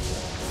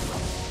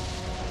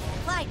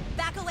 Clyde,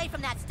 back away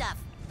from that stuff.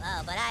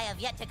 Oh, but I have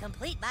yet to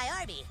complete my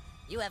army.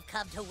 You have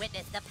come to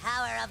witness the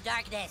power of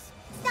darkness.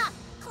 Stop!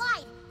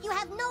 Clyde, you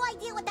have no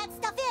idea what that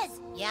stuff is!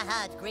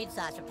 Yeah, it's green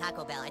sauce from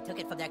Taco Bell. I took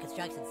it from their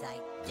construction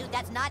site. Dude,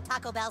 that's not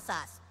Taco Bell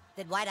sauce.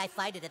 Then why'd I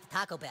find it at the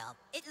Taco Bell?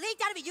 It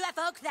leaked out of a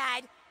UFO,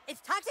 Clyde.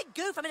 It's toxic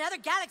goo from another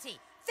galaxy.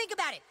 Think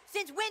about it.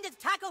 Since when does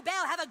Taco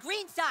Bell have a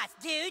green sauce,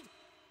 dude?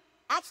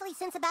 Actually,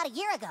 since about a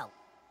year ago.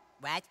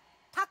 What?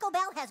 Taco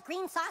Bell has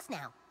green sauce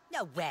now.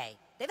 No way.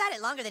 They've had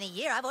it longer than a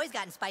year. I've always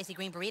gotten spicy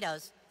green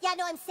burritos. Yeah,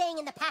 no, I'm saying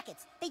in the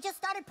packets. They just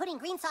started putting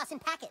green sauce in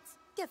packets.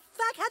 The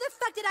fuck? How the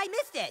fuck did I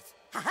miss this?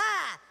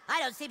 Haha! I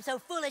don't seem so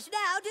foolish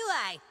now, do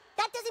I?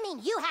 That doesn't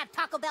mean you have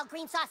Taco Bell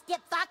green sauce,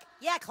 dip fuck.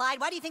 Yeah, Clyde,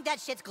 why do you think that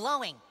shit's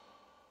glowing?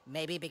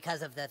 Maybe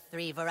because of the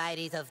 3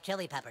 varieties of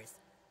chili peppers.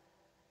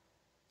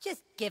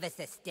 Just give us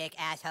the stick,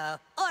 asshole.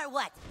 Or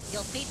what?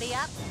 You'll beat me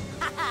up?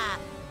 Ha ha!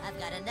 I've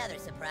got another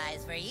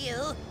surprise for you.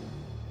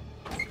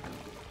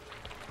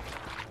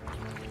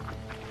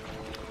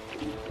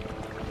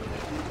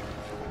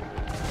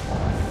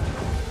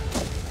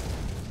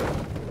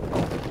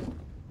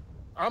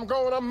 I'm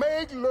gonna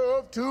make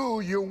love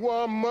to you,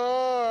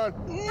 woman.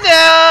 No!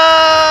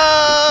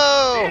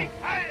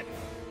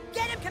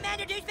 Get him,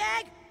 Commander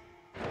Douchebag!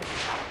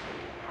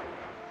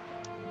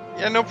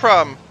 Yeah, no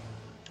problem.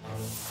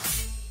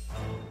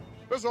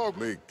 Let's all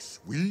make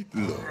sweet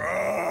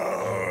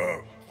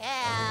love.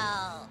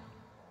 Hell.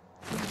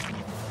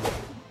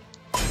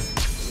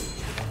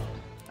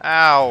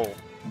 Ow.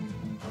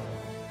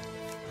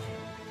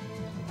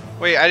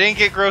 Wait, I didn't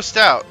get grossed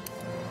out.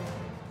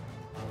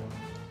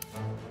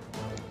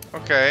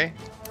 Okay.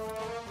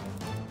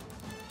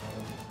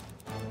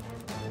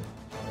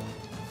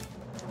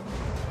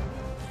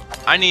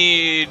 I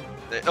need...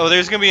 Oh,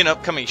 there's gonna be an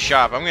upcoming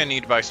shop. I'm gonna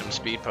need to buy some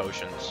speed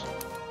potions.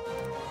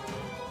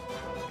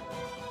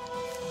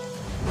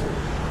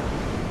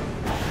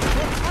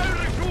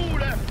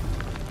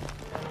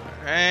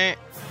 Alright,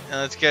 and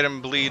let's get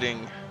him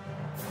bleeding.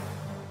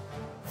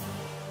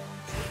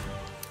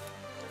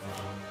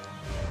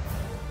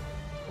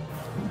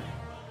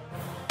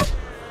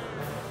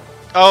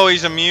 Oh,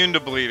 he's immune to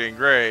bleeding.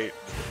 Great.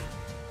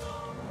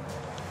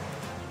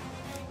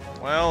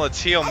 Well,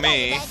 let's heal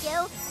me.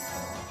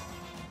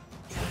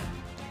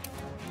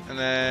 And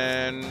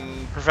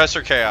then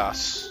Professor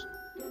Chaos.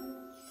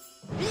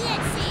 Let's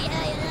see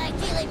how you like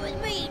dealing with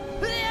me.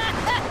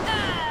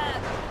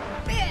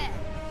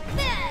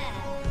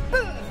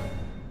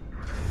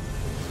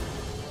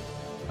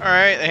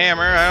 Alright, the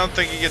hammer. I don't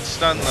think he gets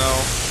stunned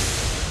though.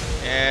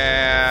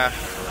 Yeah.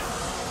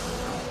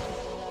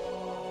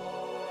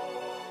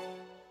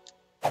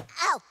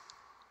 Ow!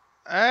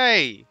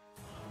 Hey!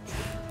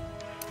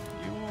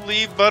 You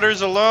leave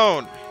Butters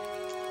alone.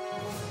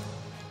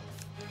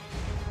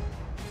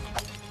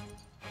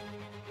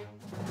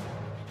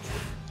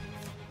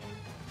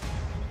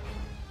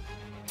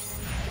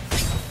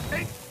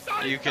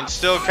 You can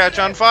still catch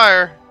on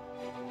fire.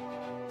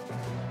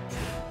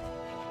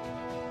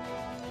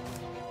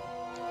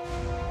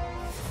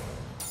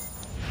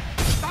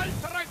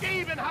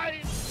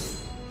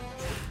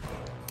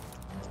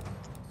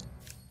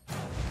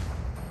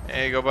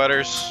 There you go,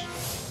 Butters.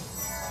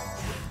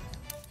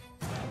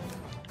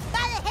 By the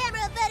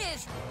hammer of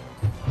Butters!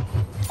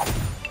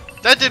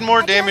 That did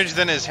more damage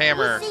than his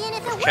hammer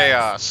of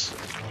chaos.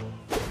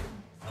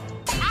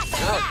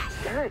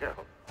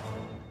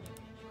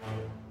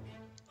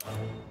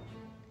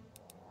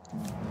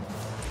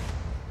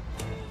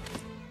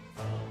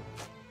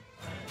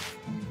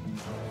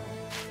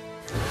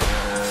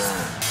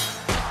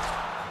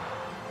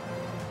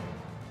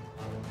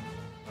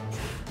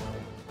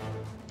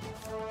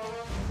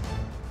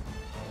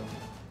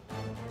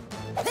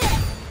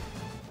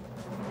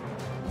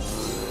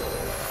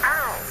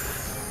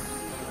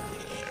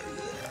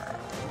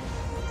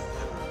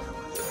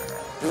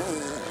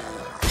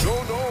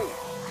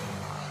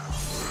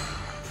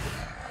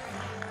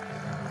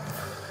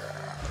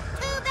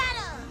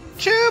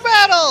 To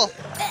battle!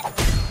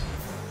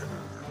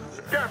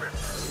 Damn it!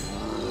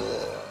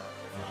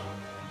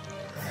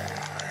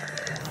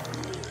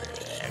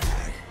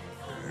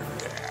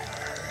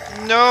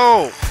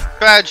 No!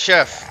 Bad,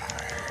 Chef.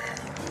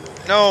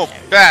 No,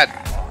 bad.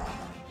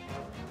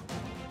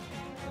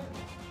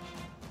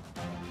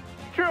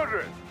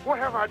 Children, what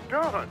have I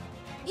done?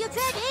 You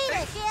tried to eat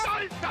us, Chef!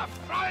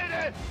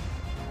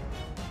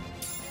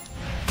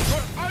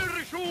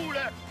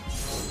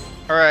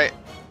 Alright,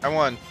 I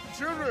won.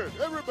 Children,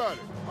 everybody,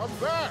 I'm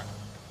back.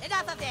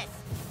 Enough of this!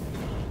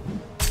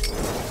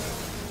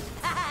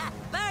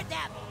 Burn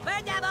them!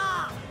 Burn them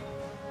all!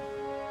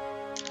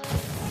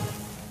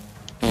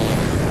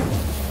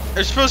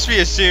 There's supposed to be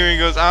a scene where he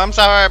goes, I'm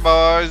sorry,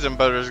 boys, and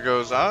Butters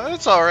goes, oh,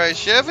 it's alright,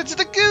 Chef, it's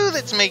the goo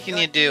that's making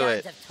you do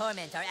it. Eons of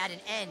torment are at an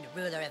end,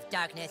 ruler of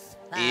darkness.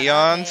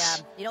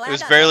 Eons? You know what, It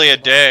was I'm not barely a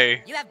ready.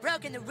 day. You have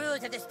broken the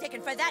rules of the stick,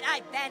 and for that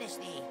I banish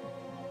thee.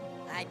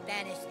 I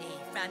banish thee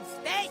from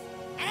space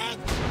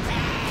and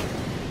time!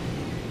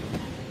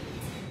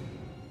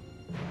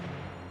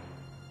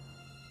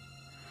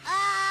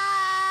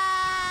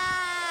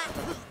 Ah!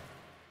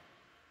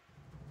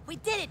 We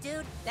did it,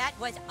 dude! That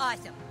was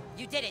awesome.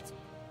 You did it.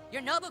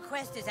 Your noble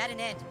quest is at an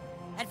end.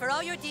 And for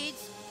all your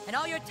deeds and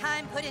all your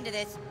time put into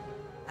this,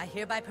 I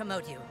hereby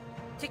promote you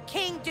to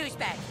King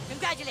Douchebag.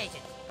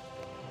 Congratulations.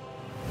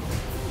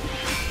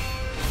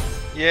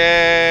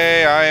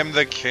 Yay, I am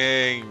the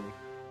king.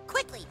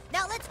 Quickly,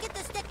 now let's get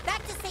the stick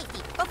back to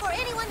safety before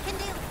anyone can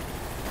do...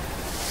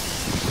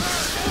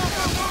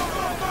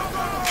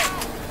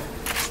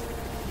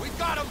 We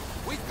got him!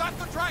 We've got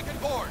the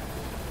Dragonborn!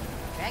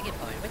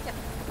 Dragonborn?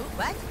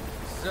 What?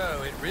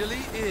 So, it really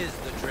is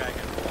the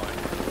Dragonborn.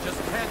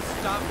 Just can't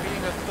stop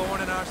being a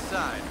thorn in our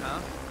side, huh?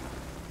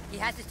 He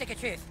has the stick of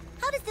truth.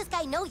 How does this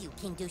guy know you,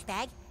 King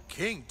Douchebag?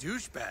 King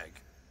Douchebag?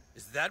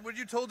 Is that what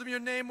you told him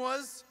your name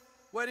was?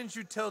 Why didn't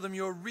you tell them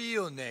your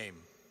real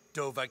name,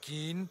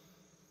 Dovahkiin?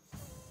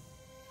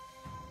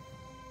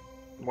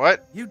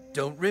 What? You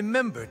don't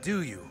remember,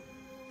 do you?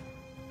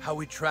 How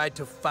we tried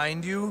to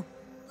find you?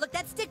 Look,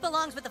 that stick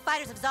belongs with the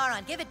fighters of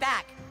Zaron. Give it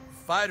back.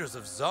 Fighters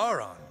of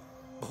Zaron?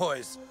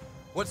 Boys,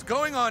 what's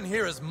going on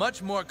here is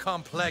much more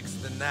complex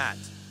than that.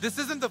 This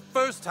isn't the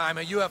first time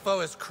a UFO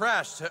has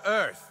crashed to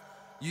Earth.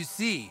 You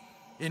see,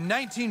 in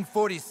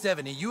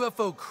 1947, a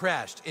UFO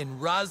crashed in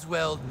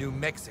Roswell, New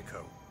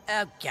Mexico.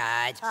 Oh,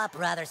 God. Oh,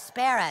 brother,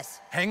 spare us.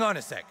 Hang on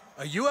a sec.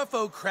 A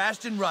UFO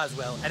crashed in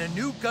Roswell, and a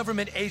new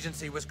government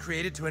agency was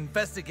created to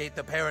investigate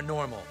the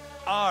paranormal.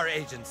 Our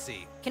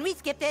agency. Can we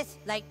skip this?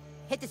 Like,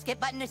 hit the skip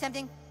button or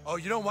something? Oh,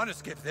 you don't want to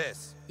skip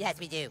this. Yes,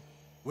 we do.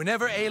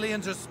 Whenever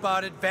aliens are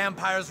spotted,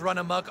 vampires run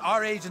amok,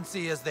 our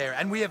agency is there,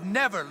 and we have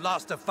never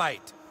lost a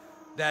fight.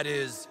 That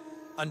is,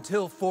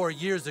 until 4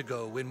 years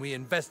ago when we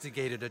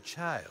investigated a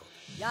child.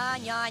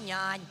 Yawn, yawn,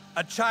 yawn.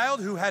 A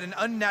child who had an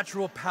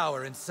unnatural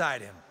power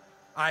inside him.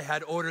 I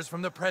had orders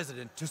from the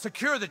president to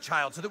secure the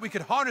child so that we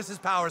could harness his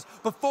powers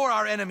before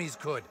our enemies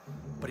could.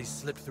 But he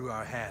slipped through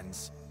our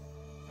hands.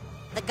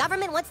 The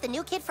government wants the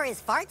new kid for his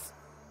farts?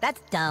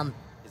 That's dumb.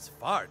 His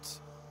farts?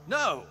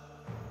 No.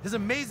 His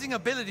amazing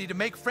ability to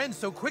make friends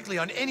so quickly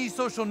on any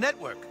social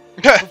network.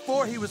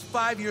 Before he was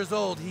 5 years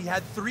old, he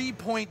had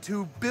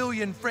 3.2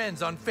 billion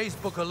friends on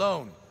Facebook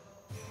alone.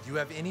 Do you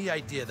have any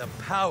idea the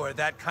power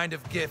that kind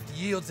of gift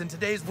yields in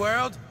today's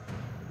world?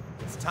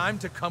 It's time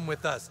to come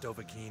with us,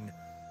 Dovahkiin.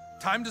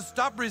 Time to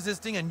stop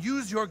resisting and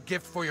use your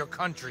gift for your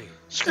country.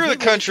 Screw the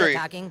country.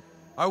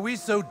 Are we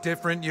so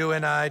different, you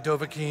and I,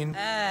 Dovahkiin?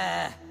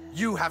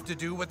 You have to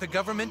do what the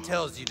government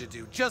tells you to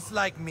do, just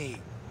like me.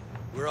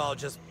 We're all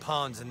just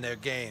pawns in their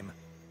game.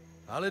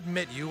 I'll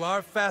admit you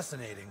are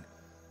fascinating.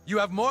 You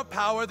have more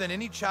power than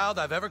any child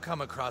I've ever come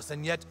across,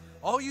 and yet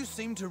all you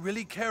seem to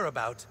really care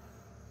about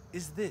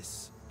is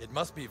this. It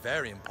must be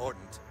very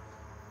important.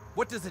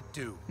 What does it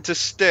do? It's a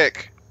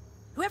stick.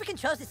 Whoever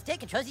controls the stick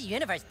controls the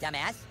universe,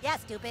 dumbass. Yeah,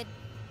 stupid.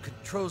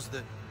 Controls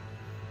the...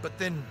 But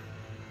then...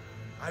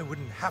 I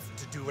wouldn't have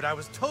to do what I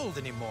was told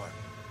anymore.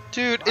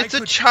 Dude, it's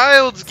a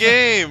child's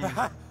game!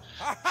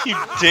 You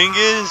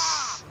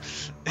dingus!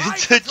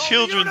 It's a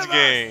children's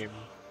game.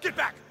 Get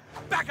back!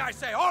 Back, I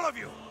say, all of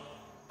you!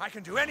 I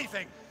can do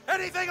anything!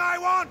 Anything I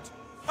want!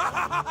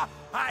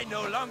 I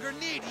no longer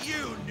need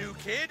you, new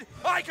kid!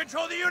 I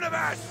control the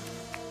universe!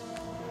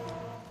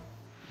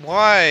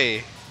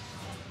 Why?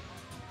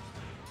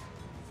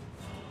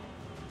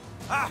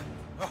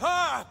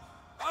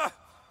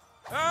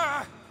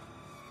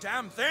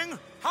 Damn thing!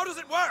 How does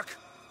it work?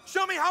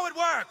 Show me how it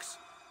works!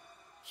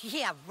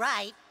 Yeah,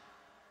 right.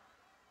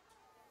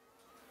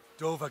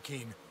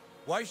 Dovahkiin,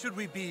 why should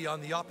we be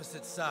on the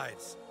opposite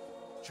sides?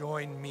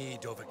 Join me,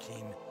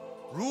 Dovahkiin.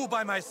 Rule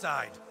by my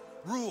side.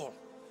 Rule.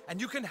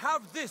 And you can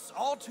have this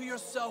all to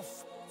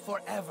yourself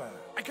forever.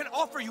 I can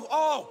offer you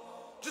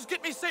all. Just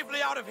get me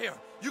safely out of here.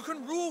 You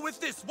can rule with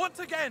this once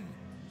again.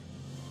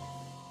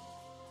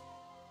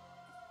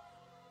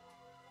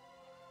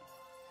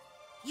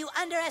 You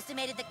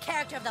underestimated the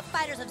character of the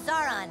fighters of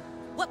Zaron.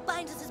 What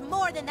binds us is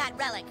more than that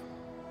relic.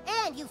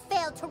 And you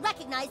failed to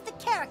recognize the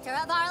character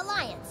of our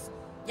alliance.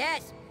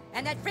 Yes,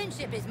 and that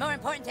friendship is more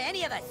important to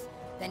any of us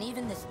than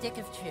even the stick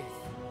of truth.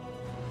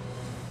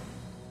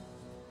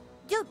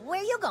 Dude,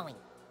 where are you going?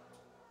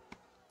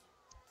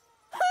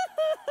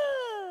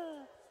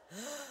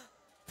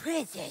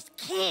 Princess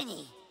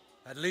Kenny!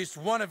 At least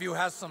one of you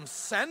has some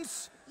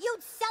sense?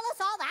 You'd sell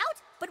us all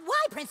out? But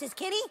why, Princess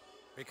Kenny?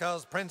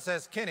 Because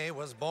Princess Kenny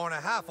was born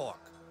a half-orc,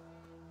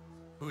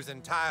 whose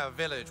entire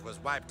village was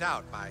wiped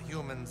out by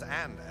humans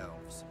and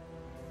elves.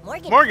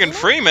 Morgan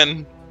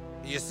Freeman?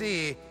 You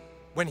see,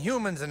 when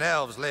humans and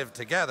elves lived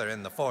together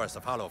in the forest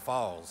of Hollow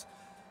Falls,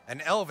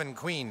 an elven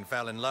queen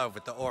fell in love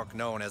with the orc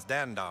known as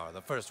Dandar,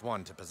 the first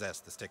one to possess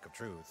the Stick of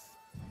Truth.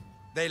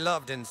 They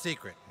loved in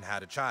secret and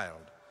had a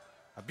child.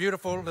 A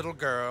beautiful little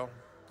girl,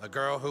 a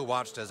girl who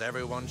watched as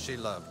everyone she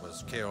loved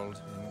was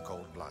killed in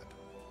cold blood.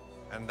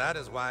 And that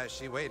is why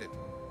she waited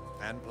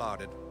and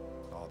plotted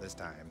all this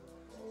time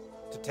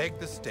to take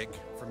the stick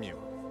from you.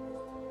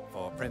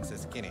 For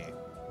Princess Kenny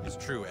is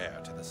true heir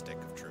to the Stick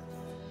of Truth.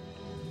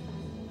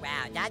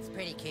 Wow, that's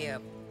pretty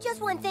cute.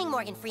 Just one thing,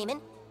 Morgan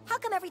Freeman. How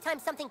come every time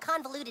something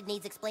convoluted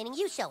needs explaining,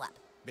 you show up?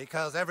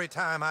 Because every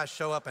time I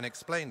show up and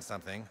explain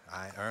something,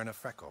 I earn a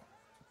freckle.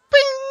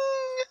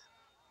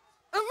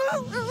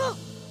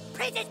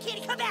 Princess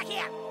Kenny, come back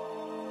here!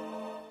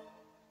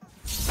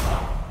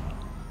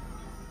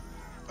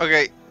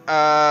 Okay,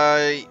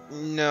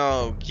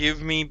 no,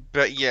 give me,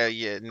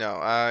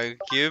 no,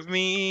 give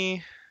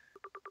me,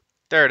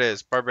 there it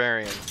is,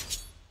 Barbarian.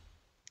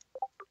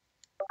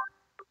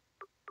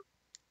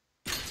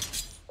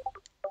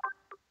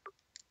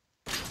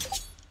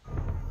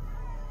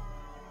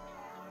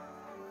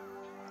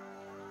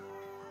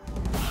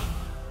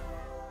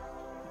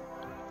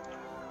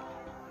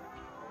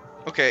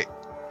 Okay,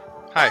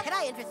 hi. Can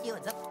I interest you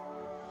in something?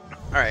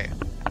 Alright,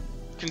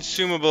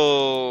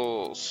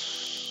 consumables.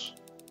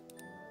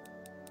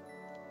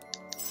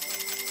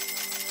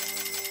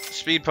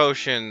 Speed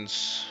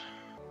potions.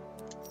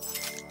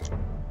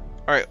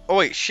 Alright, oh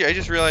wait, shit, I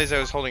just realized I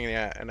was holding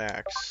an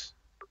axe.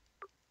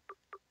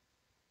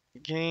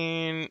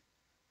 Gain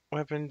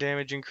weapon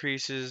damage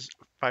increases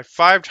by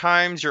 5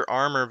 times your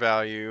armor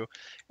value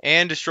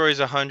and destroys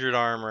 100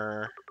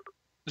 armor.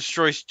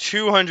 Destroys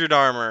 200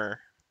 armor.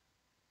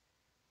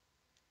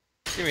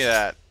 Give me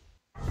that.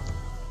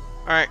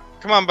 Alright,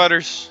 come on,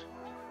 Butters.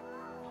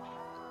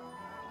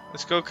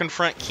 Let's go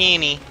confront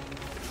Kenny.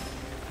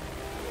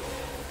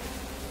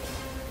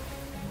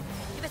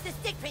 Give us the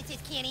stick,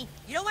 Princess Kenny.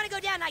 You don't want to go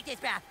down like this,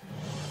 bruh.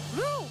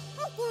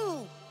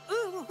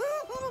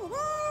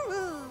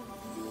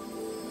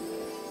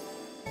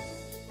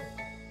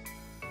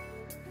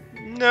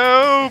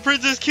 No,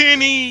 Princess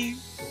Kenny!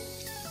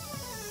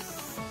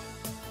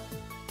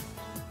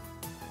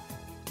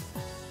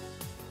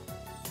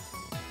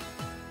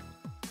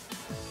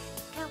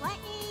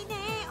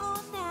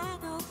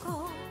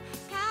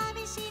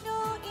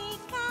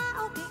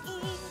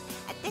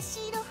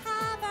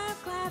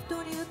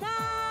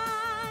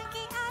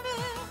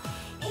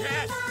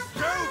 Yes!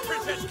 Go,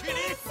 Princess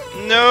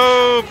Kenny!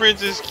 No,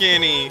 Princess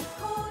Kenny! I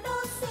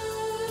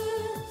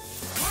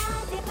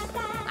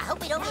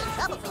hope we don't get in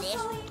trouble for this.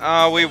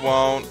 Oh, we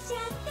won't.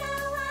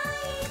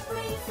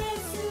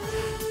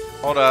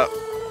 Hold up.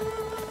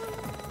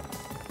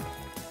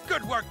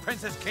 Good work,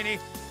 Princess Kenny.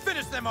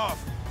 Finish them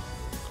off.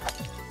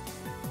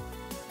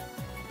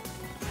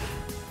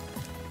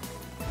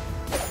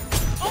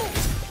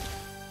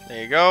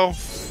 There you go.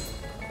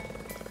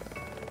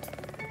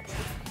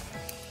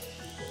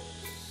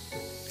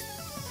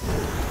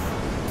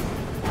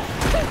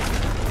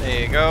 There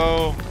you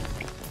go.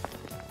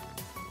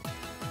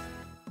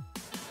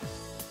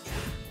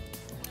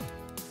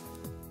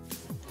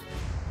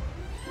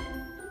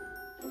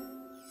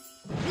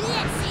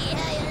 Let's see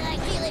how you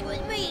like dealing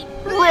with me.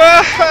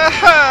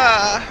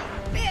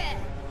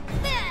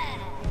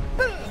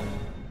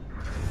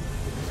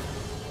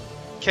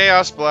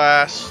 Chaos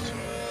Blast.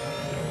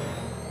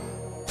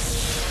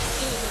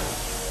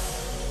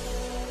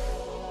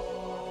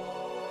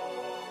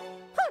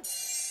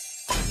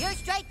 You're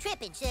straight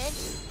tripping, son.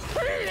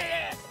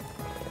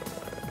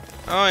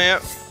 Oh,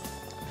 yep.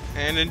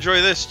 And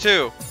enjoy this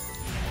too.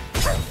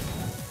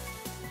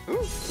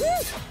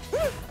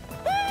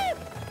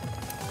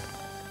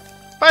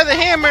 By the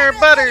hammer,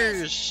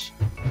 Butters!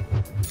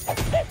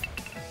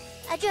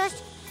 I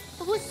just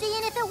was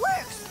seeing if it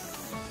works.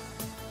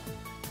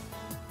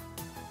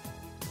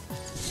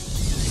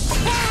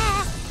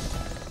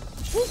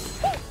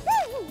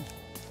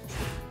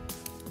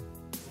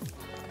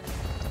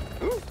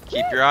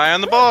 Keep your eye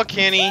on the ball,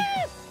 Kenny.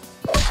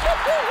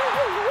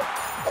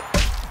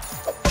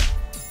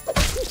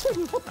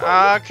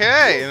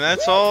 Okay, and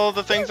that's all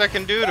the things I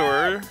can do to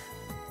her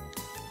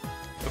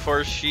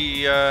before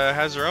she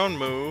has her own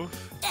move.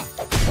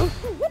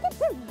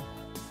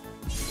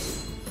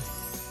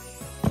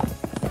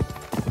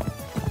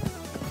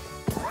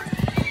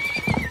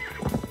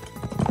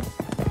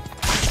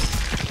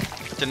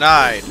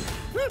 Denied.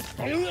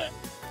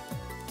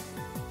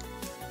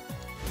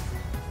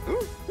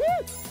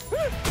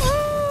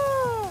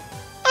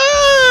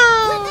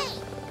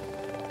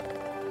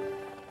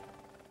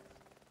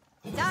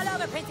 It's all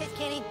over, Princess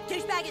Kenny.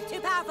 Douchebag is too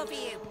powerful for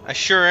you. I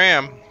sure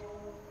am.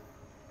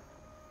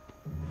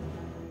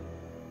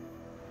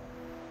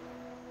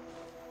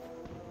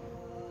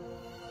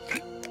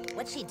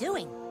 What's she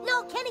doing?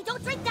 No, Kenny,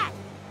 don't drink that.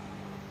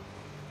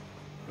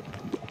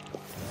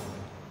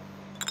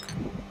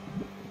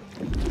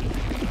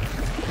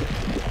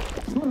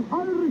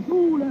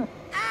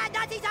 Ah,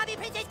 Nazi zombie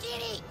Princess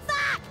Kenny!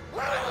 Fuck!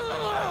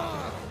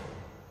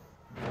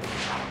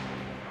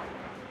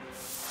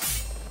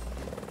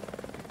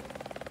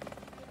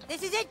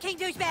 This is it, King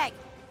Douchebag.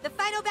 The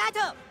final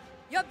battle.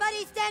 Your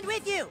buddies stand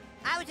with you.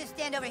 I would just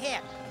stand over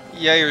here.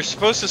 Yeah, you're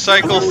supposed to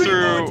cycle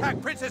through.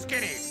 Attack Princess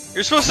Kenny.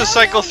 You're supposed to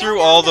cycle through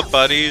all the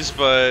buddies,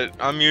 but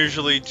I'm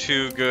usually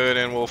too good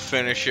and will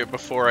finish it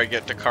before I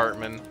get to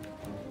Cartman,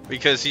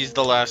 because he's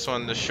the last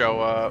one to show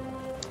up.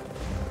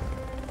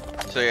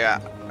 So yeah,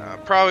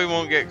 probably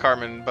won't get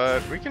Cartman,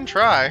 but we can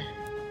try.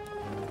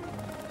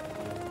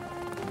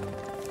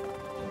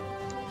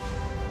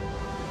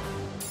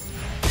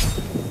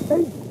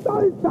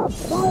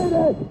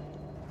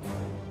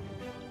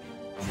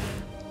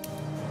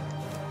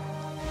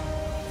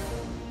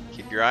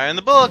 Keep your eye on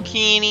the ball,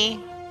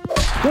 Kenny.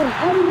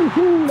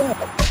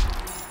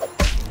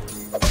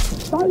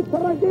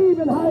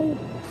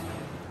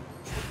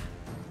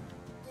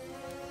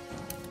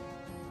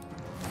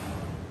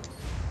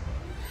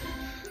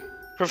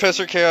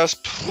 Professor Chaos,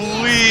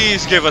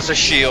 please give us a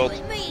shield.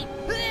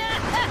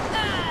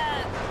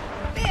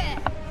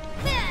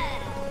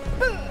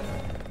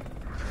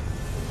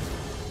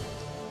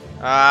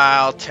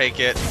 I'll take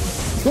it.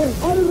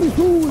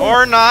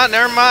 Or not,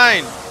 never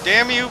mind.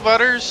 Damn you,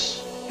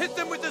 Butters. Hit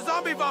them with the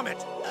zombie vomit.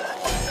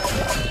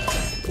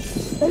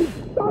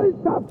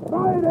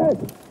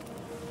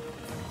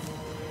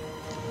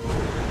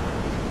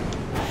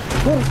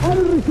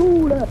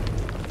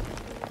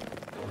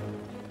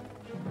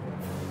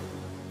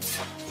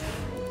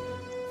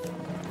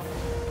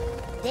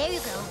 There you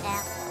go,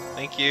 Al.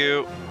 Thank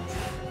you.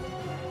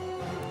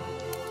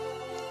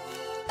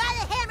 By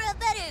the hammer of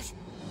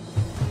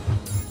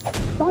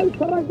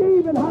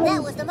That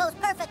was the most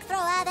perfect throw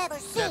I've ever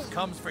seen. Death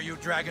comes for you,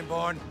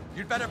 Dragonborn.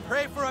 You'd better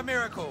pray for a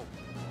miracle.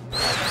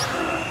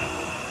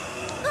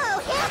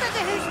 Oh,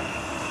 hamburgers!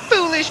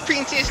 Foolish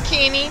Princess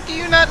Kenny, do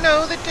you not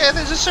know that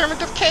death is a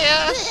servant of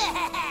chaos?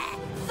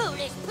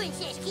 Foolish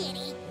Princess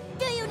Kenny,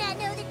 do you not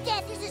know that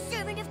death is a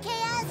servant of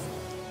chaos?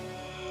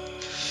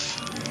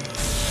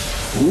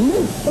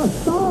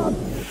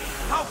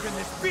 How can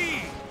this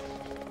be?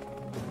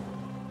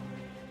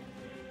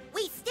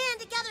 We stand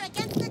together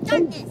against the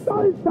darkness.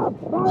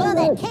 Well,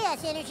 that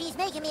chaos energy's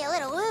making me a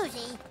little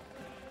woozy.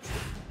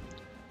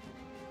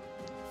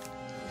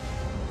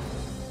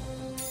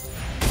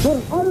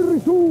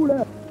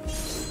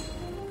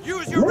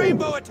 Use your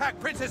rainbow attack,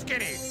 Princess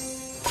Kenny.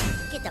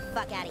 Get the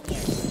fuck out of here.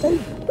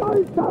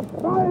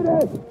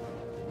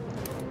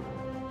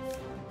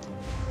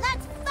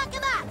 Let's fuck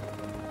him up.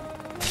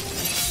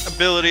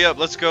 Ability up,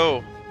 let's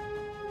go.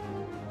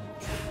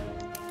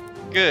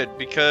 Good,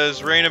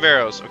 because rain of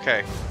arrows.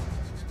 Okay.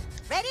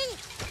 Ready?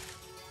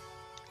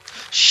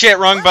 Shit,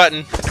 wrong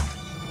button.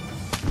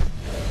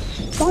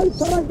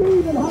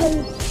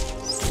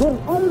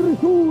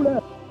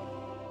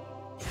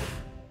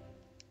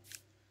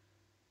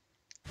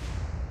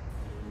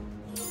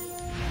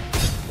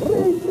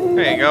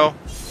 There you go.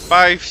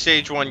 Bye,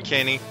 stage 1,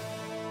 Kenny.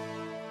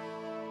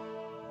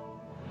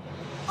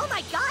 Oh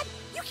my god,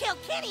 you killed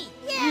Kenny.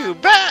 Yeah. You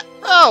bet.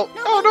 Oh,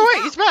 no,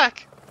 wait, he's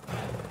back.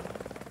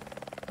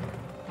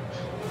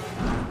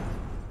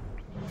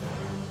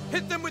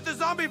 Hit them with the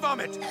zombie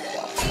vomit.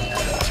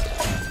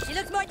 She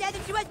looks more dead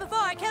than she was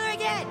before. Kill her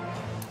again.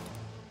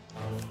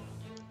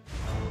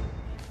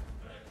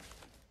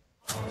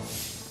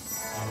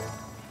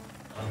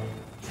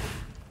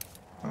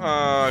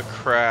 Oh,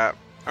 crap.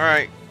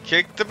 Alright,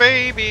 kick the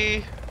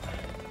baby.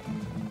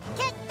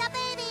 Kick the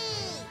baby.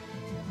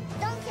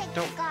 Don't kick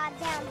the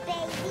goddamn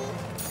baby.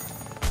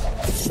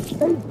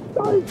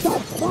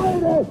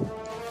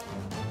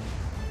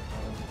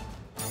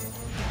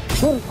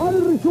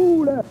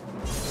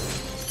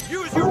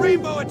 Use your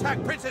rainbow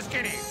attack, Princess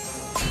Kenny.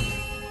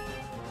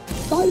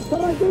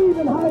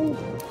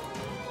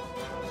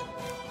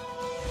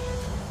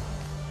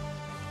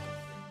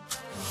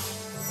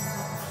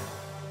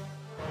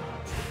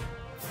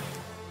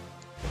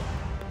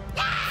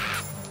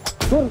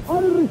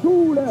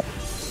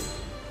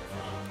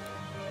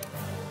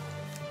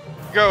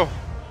 Go.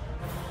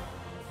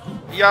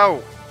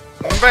 Yo.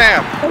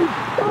 Bam.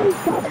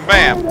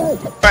 Bam.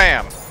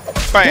 Bam.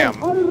 Bam.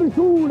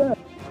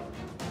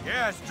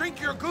 Yes, drink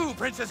your goo,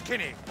 Princess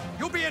Kenny.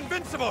 You'll be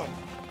invincible.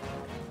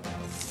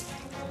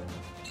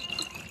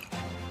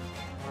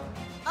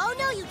 Oh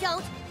no, you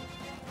don't.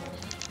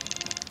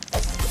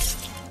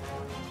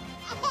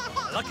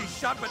 Lucky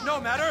shot, but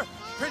no matter.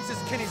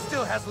 Princess Kenny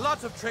still has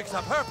lots of tricks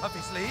up her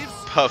puffy sleeves.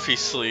 Puffy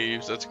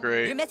sleeves, that's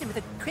great. You're messing with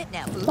a crypt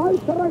now, fool.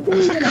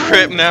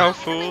 Crypt now,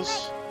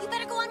 fools. You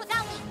better go on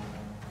without me.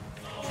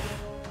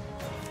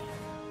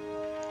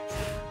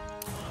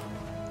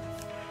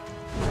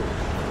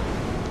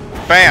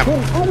 Bam.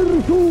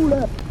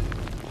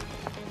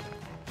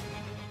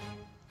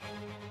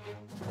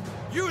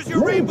 Use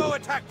your rainbow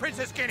attack,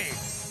 Princess Kenny.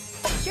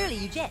 Surely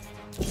you jest.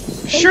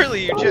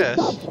 Surely you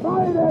jest.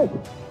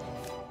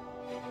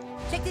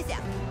 Check this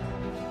out.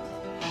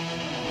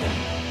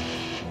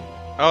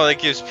 Oh, that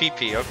gives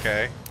PP,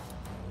 okay.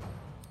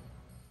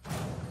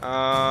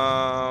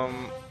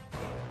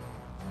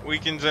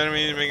 Weakens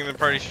enemies, making the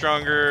party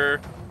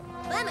stronger.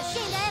 Well, I'm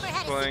ashamed I ever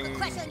had a secret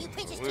crush on you,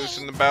 Princess Kenny.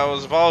 Loosen the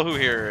bowels of all who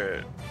hear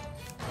it.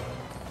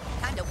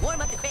 Time to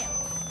warm up the crib.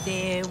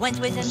 There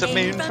once was a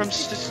maiden from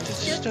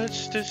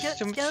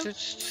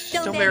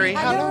Stoneberry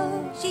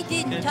Hollow. She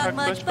didn't talk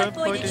much, but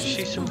boy did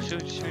she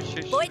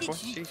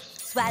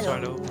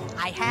swallow.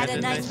 I had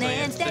a nice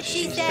man that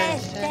she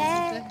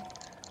sat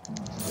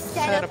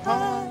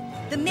upon.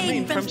 The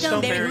maiden from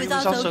Stoneberry who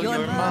was also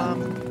your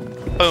mom.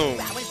 Boom.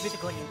 Wow, what a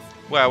terrific audience.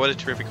 Wow, what a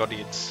terrific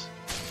audience.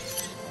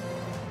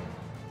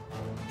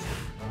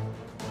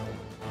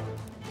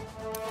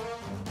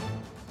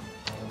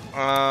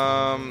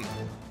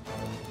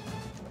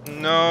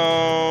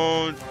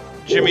 No,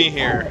 Jimmy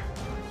here.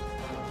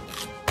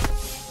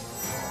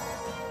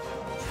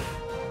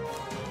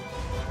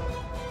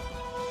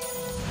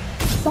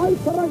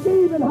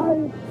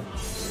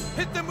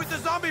 Hit them with the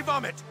zombie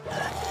vomit.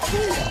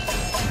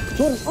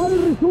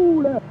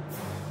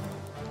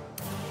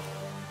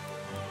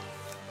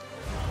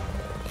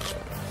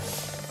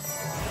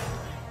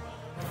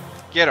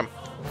 Get him.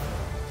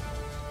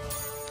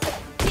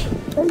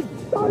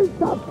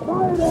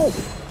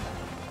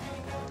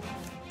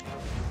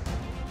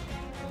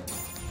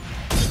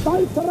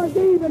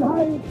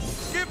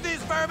 Give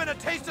these vermin a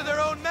taste of their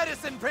own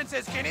medicine,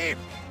 Princess Kenny.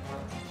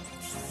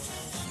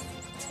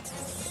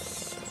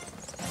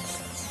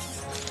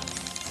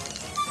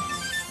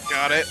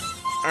 Got it.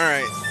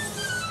 Alright.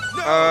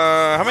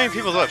 How many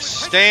people left?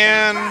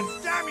 Stan.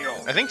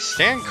 I think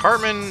Stan,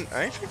 Cartman.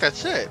 I think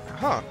that's it.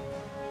 Huh.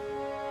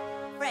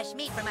 Fresh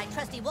meat for my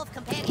trusty wolf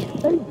companion.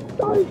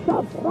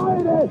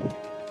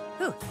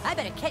 Whew, I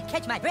better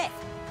catch my breath.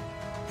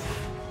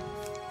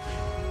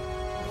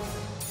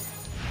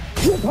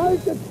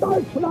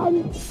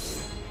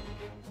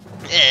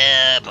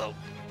 Yeah, Bo.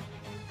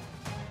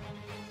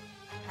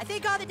 I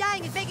think all the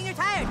dying is making her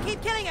tired.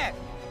 Keep killing her.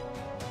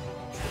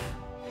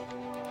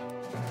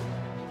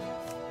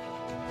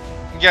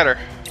 Get her.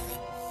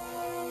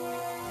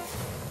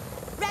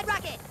 Red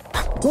rocket.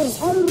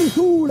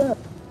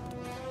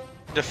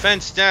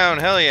 Defense down.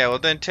 Hell yeah. Well,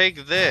 then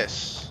take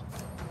this.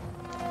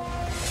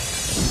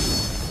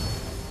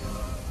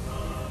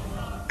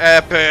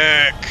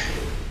 Epic.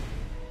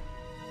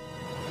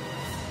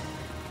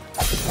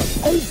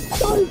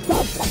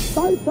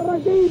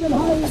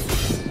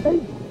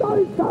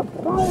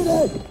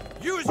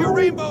 Use your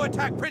rainbow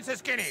attack,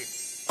 Princess Guinea.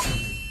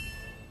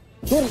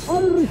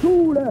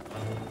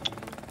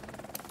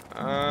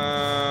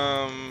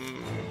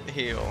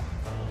 Heal.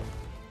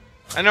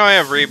 I know I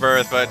have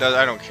rebirth, but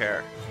I don't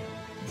care.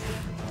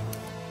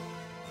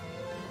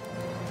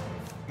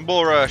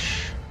 Bull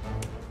rush.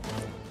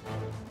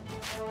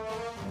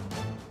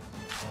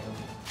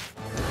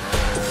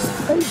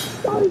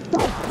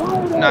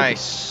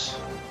 Nice.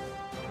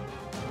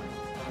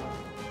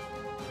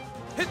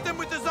 Hit them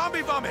with the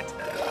zombie vomit.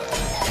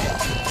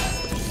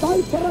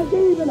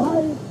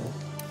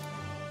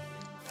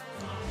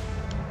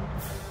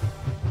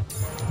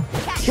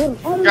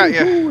 Got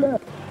ya.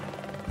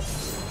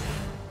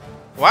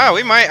 Wow,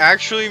 we might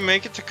actually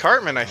make it to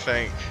Cartman, I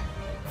think.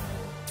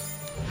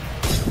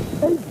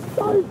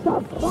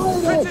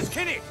 Princess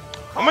Kitty.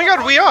 Oh my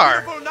god, we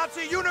are. Beautiful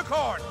Nazi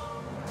unicorn.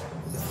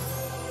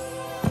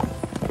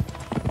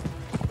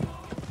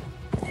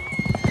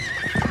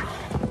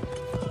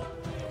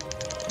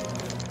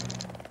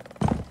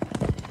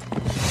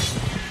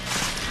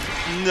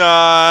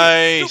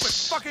 Nice.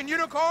 Stupid fucking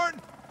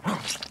unicorn.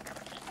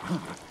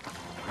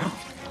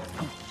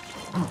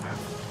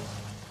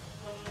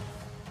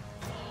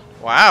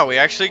 Wow, we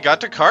actually got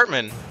to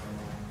Cartman.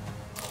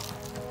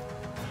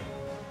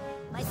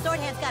 My sword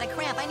hand's got a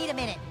cramp. I need a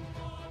minute.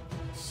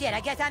 Shit,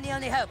 I guess I'm the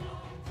only hope.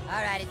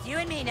 All right, it's you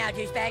and me now,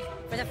 douchebag,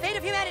 for the fate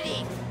of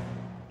humanity.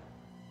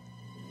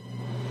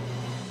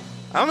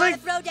 I don't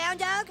think. Throw down,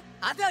 dog?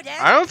 I'll throw down.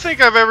 I don't think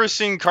I've ever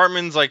seen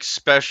Cartman's like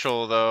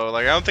special though.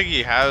 Like I don't think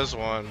he has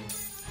one.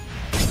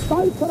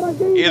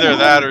 Either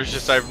that or it's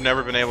just I've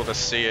never been able to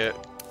see it.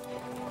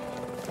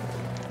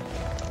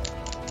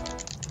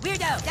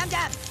 Weirdo,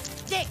 dum-dum,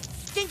 dick,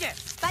 ginger,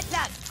 butt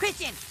plug,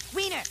 Christian,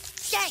 wiener,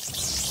 shank,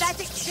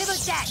 plastic dribble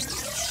sack.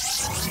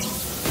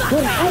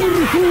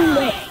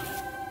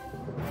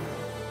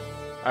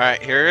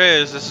 Alright, here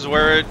it is. This is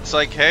where it's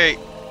like, hey,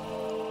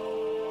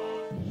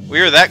 we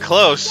are that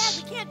close.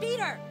 Dad, we can't beat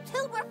her.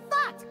 Till we're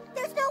fucked.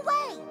 There's no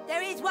way.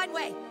 There is one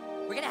way.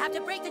 We're gonna have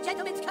to break the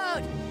gentleman's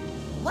code.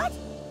 What?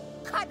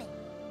 Cartman,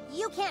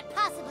 you can't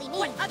possibly mean...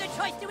 What other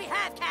choice do we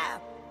have,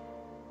 Cal?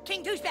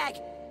 King Douchebag,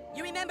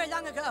 you remember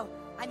long ago,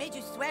 I made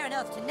you swear an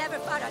oath to never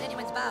fart on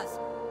anyone's balls.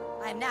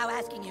 I am now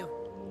asking you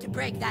to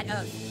break that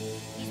oath.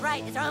 He's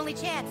right, it's our only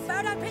chance.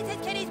 Fart on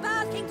Princess Kitty's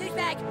balls, King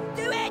Douchebag.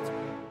 Do it!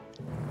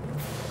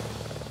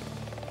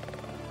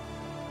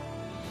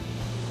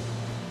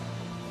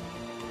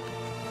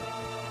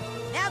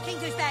 Now, King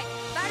Douchebag,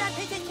 fart on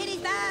Princess Kitty's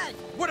balls.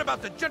 What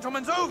about the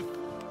gentleman's oath?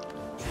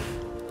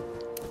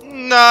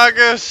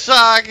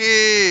 Nagasaki!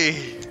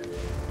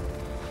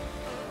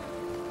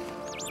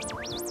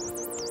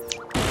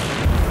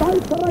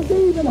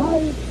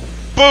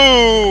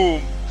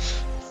 Boom!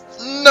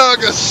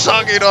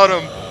 Nagasaki on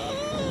him!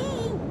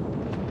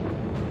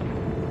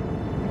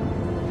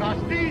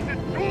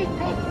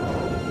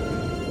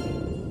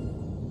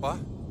 What?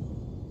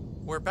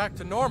 We're back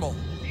to normal.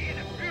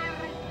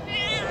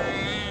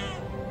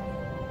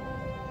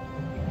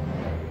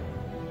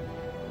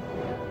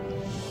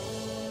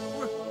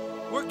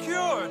 We're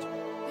cured!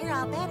 You're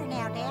all better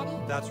now, Daddy.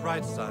 That's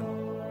right, son.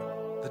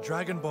 The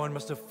Dragonborn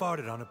must have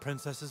farted on a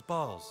princess's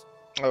balls.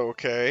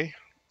 Okay.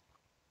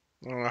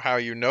 I don't know how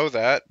you know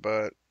that,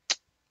 but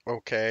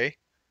okay.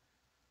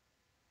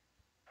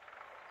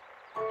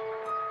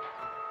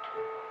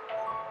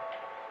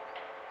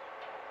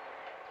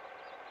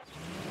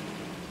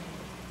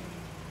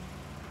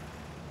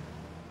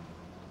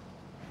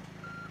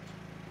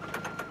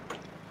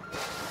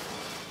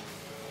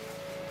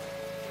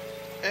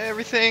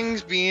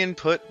 Everything's being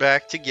put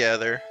back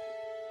together.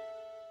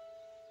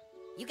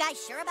 You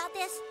guys sure about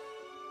this?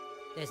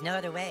 There's no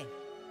other way.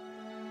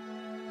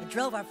 It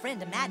drove our friend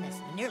to madness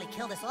and nearly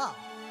killed us all.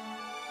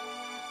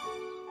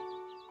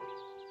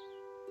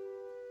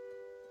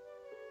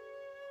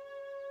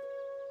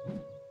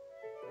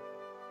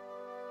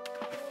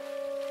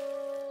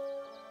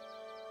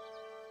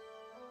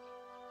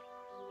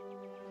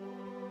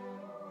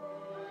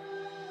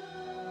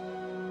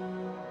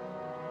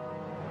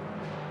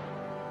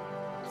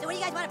 So what do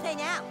you guys want to play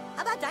now?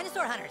 How about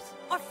Dinosaur Hunters?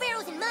 Or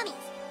Pharaohs and Mummies?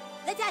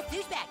 Let's ask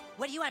Douchebag.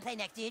 What do you want to play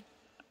next, dude?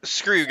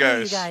 Screw you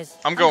guys. Screw you guys.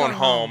 I'm going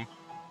home.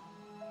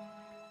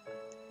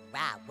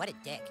 Wow, what a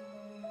dick.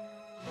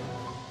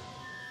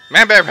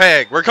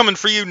 ManBearPig, we're coming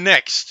for you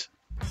next.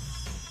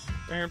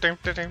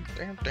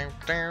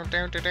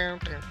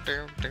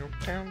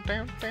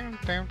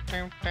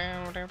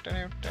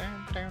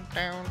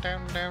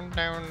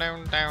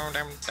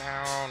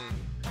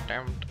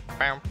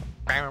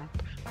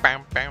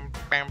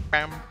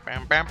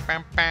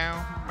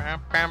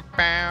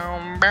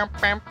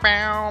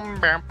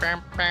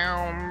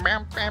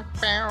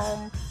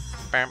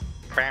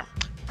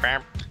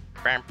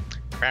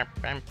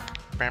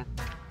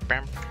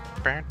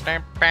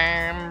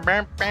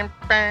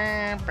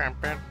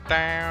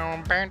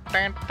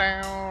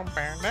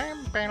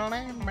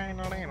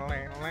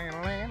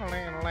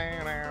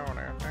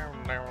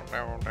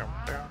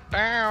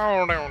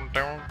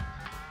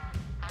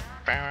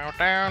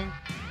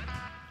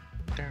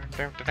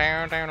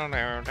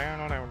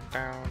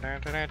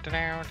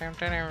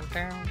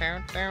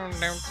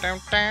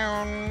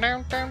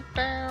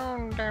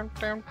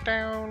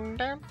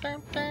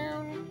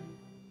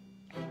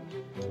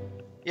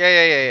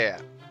 Yeah.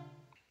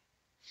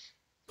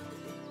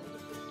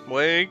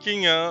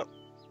 Waking up.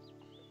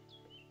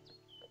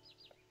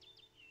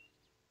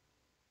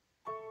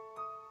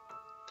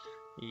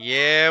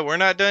 Yeah, we're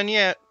not done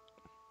yet.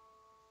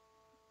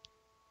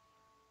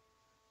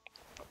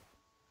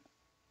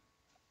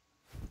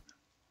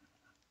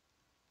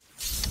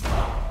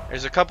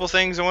 There's a couple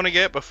things I want to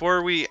get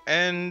before we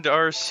end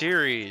our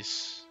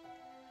series.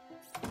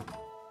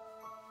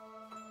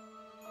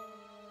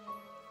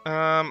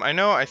 I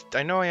know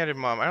I added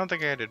mom. I don't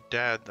think I added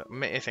dad though.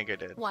 I think I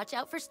did. Watch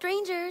out for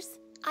strangers.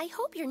 I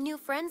hope your new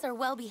friends are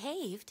well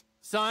behaved.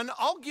 Son,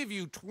 I'll give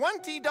you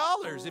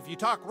 $20 if you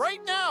talk right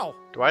now.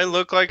 Do I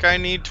look like I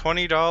need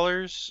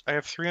 $20? I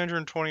have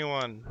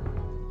 321.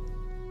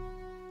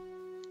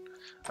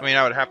 I mean,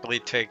 I would happily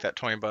take that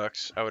 20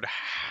 bucks. I would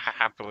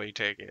happily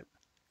take it.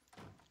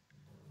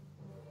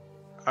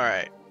 All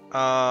right.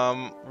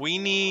 We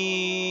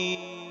need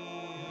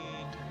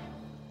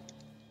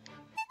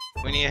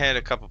to head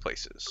a couple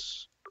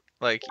places.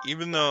 Like,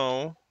 even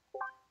though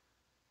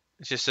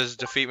it just says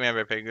defeat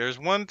ManBearPig, there's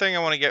one thing I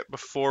want to get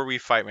before we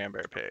fight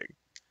ManBearPig.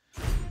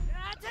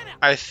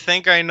 I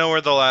think I know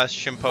where the last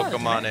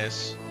Pokemon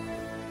is.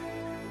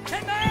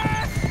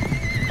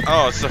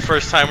 Oh, it's the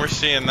first time we're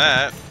seeing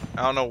that.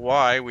 I don't know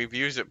why. We've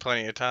used it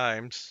plenty of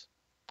times.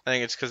 I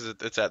think it's because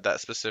it's at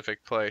that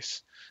specific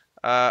place.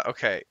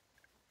 Okay.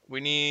 We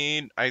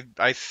need...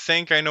 I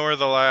think I know where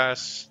the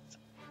last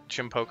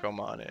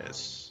Pokemon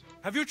is.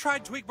 Have you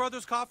tried Tweak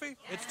Brothers coffee?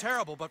 It's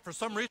terrible, but for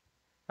some reason...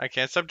 I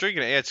can't stop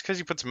drinking it. Yeah, it's because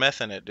he puts meth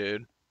in it,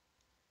 dude.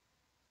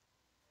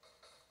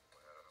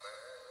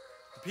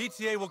 The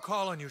PTA will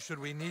call on you should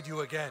we need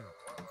you again.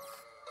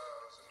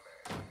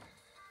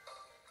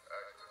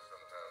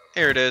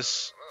 Here it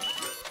is.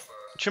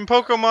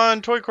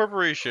 Pokemon Toy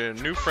Corporation.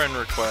 New friend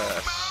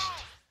request.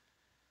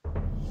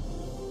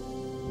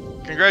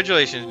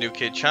 Congratulations, new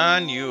kid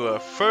Chan. You are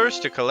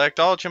first to collect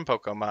all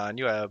Pokemon.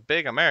 You have a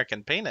big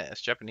American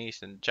penis.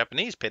 Japanese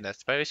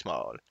penis, very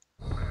small.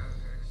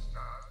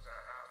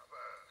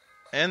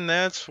 And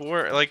that's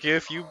where, like,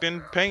 if you've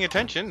been paying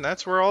attention,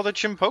 that's where all the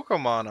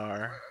Pokemon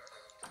are.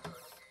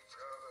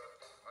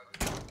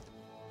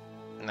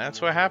 And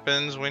that's what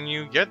happens when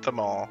you get them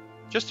all.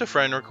 Just a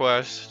friend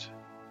request.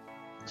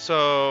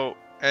 So,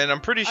 and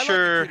I'm pretty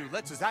sure...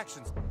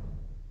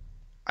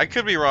 I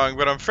could be wrong,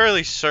 but I'm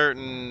fairly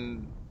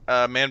certain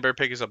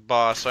ManBearPig is a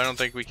boss, so I don't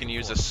think we can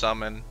use a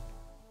summon.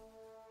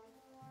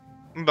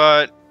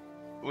 But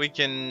we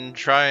can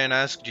try and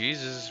ask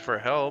Jesus for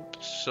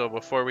help. So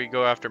before we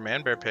go after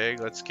ManBearPig,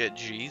 let's get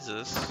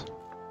Jesus.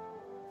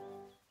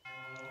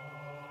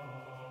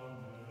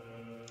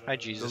 Hi,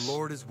 Jesus. The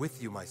Lord is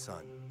with you, my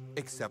son,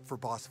 except for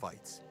boss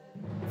fights.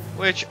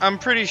 Which I'm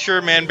pretty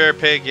sure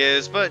ManBearPig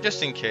is, but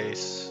just in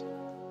case.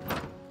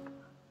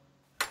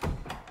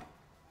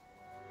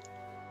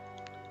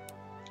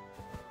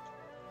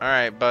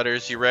 Alright,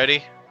 Butters, you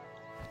ready?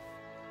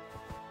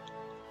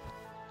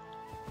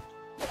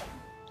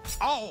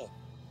 Oh!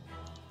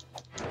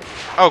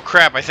 Oh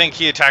crap, I think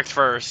he attacked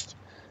first.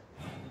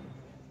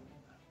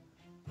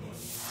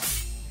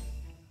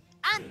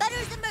 I'm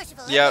Butters the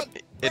Merciful. Yep,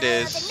 it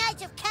is. The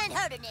Knights of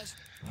Canharderness.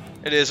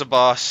 It is a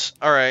boss.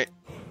 Alright.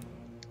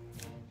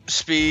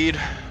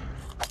 Speed.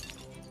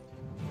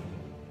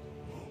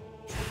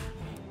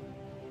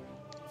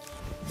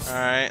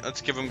 Alright,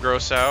 let's give him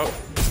gross out.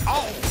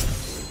 Oh!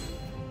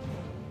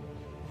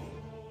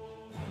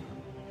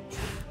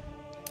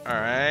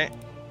 Alright.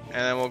 And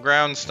then we'll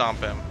ground stomp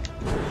him.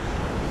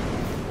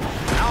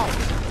 Ow!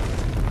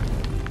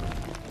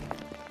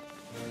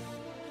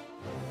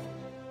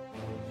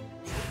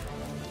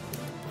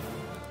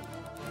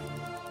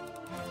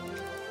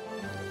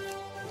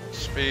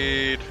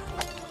 Speed.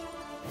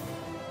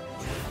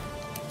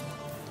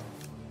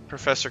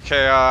 Professor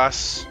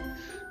Chaos.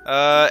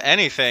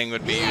 Anything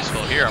would be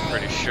useful here, I'm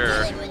pretty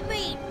sure.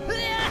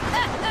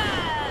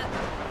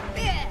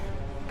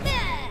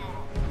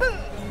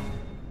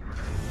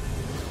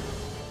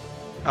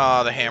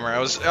 Oh, the hammer. I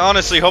was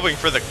honestly hoping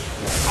for the...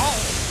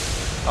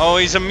 Oh,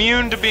 he's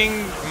immune to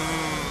being...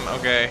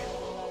 okay.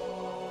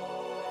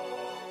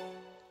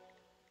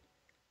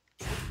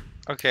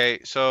 Okay,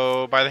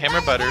 so by the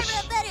Hammer Butters.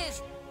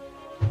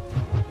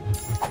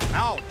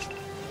 Ouch!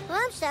 Oh,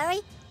 I'm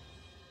sorry.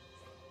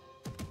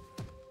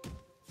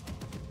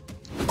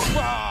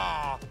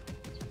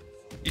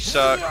 You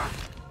suck.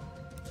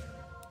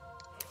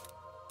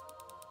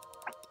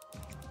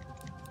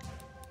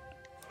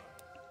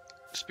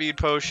 Speed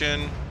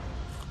potion.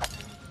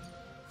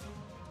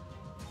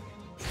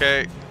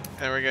 Okay,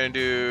 and we're gonna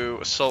do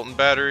assault and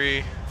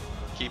battery.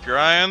 Keep your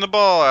eye on the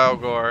ball,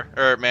 Algor.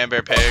 Or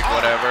ManBearPig,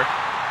 whatever.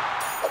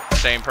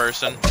 Same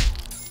person.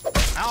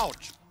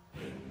 Ouch!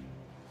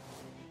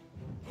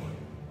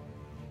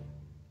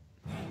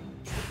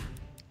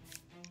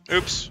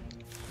 Oops.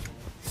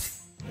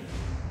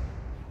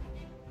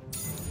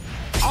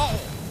 Oh!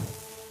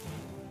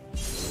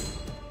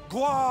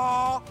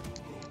 Gwa!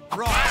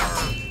 Roar!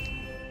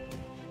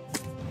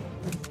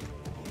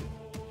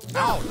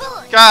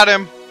 Ow! Got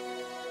him!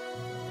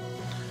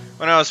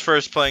 When I was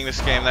first playing this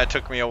game, that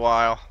took me a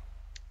while.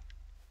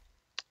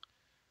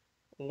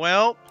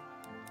 Well,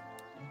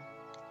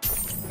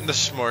 the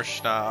s'more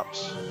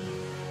schnapps.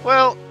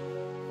 Well,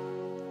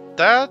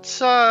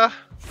 that's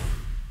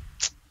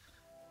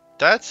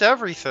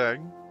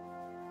everything.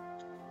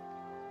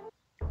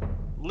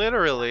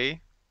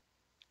 Literally.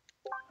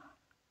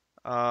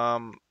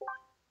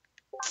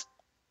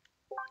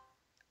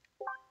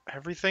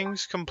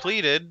 Everything's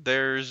completed.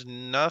 There's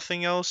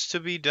nothing else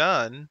to be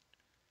done.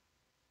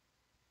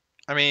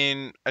 I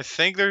mean, I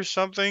think there's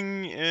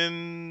something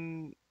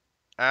in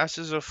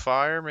Ashes of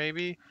Fire,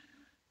 maybe.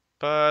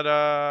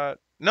 But,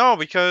 no,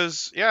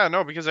 because I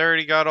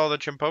already got all the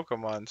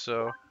Chimpokemon,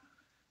 so,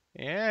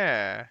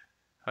 yeah.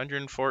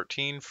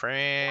 114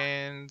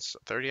 friends,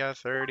 30 out of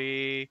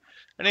 30.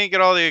 I didn't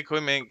get all the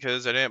equipment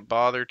because I didn't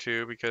bother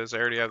to, because I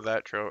already have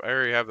that trophy. I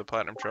already have the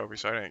Platinum Trophy,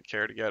 so I didn't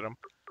care to get them.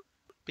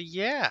 But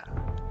yeah,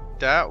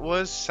 that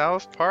was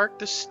South Park: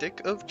 The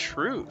Stick of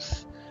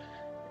Truth.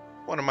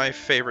 One of my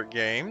favorite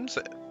games.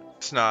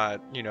 It's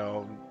not, you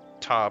know,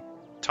 top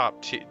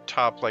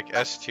like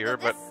S tier,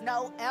 but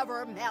snow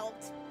ever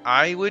melt?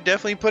 I would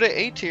definitely put it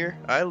A tier.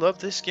 I love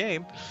this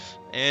game,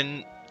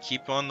 and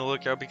keep on the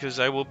lookout because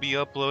I will be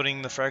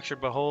uploading the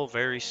Fractured Behold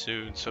very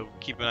soon, so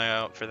keep an eye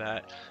out for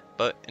that.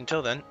 But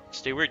until then,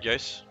 stay weird,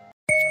 guys.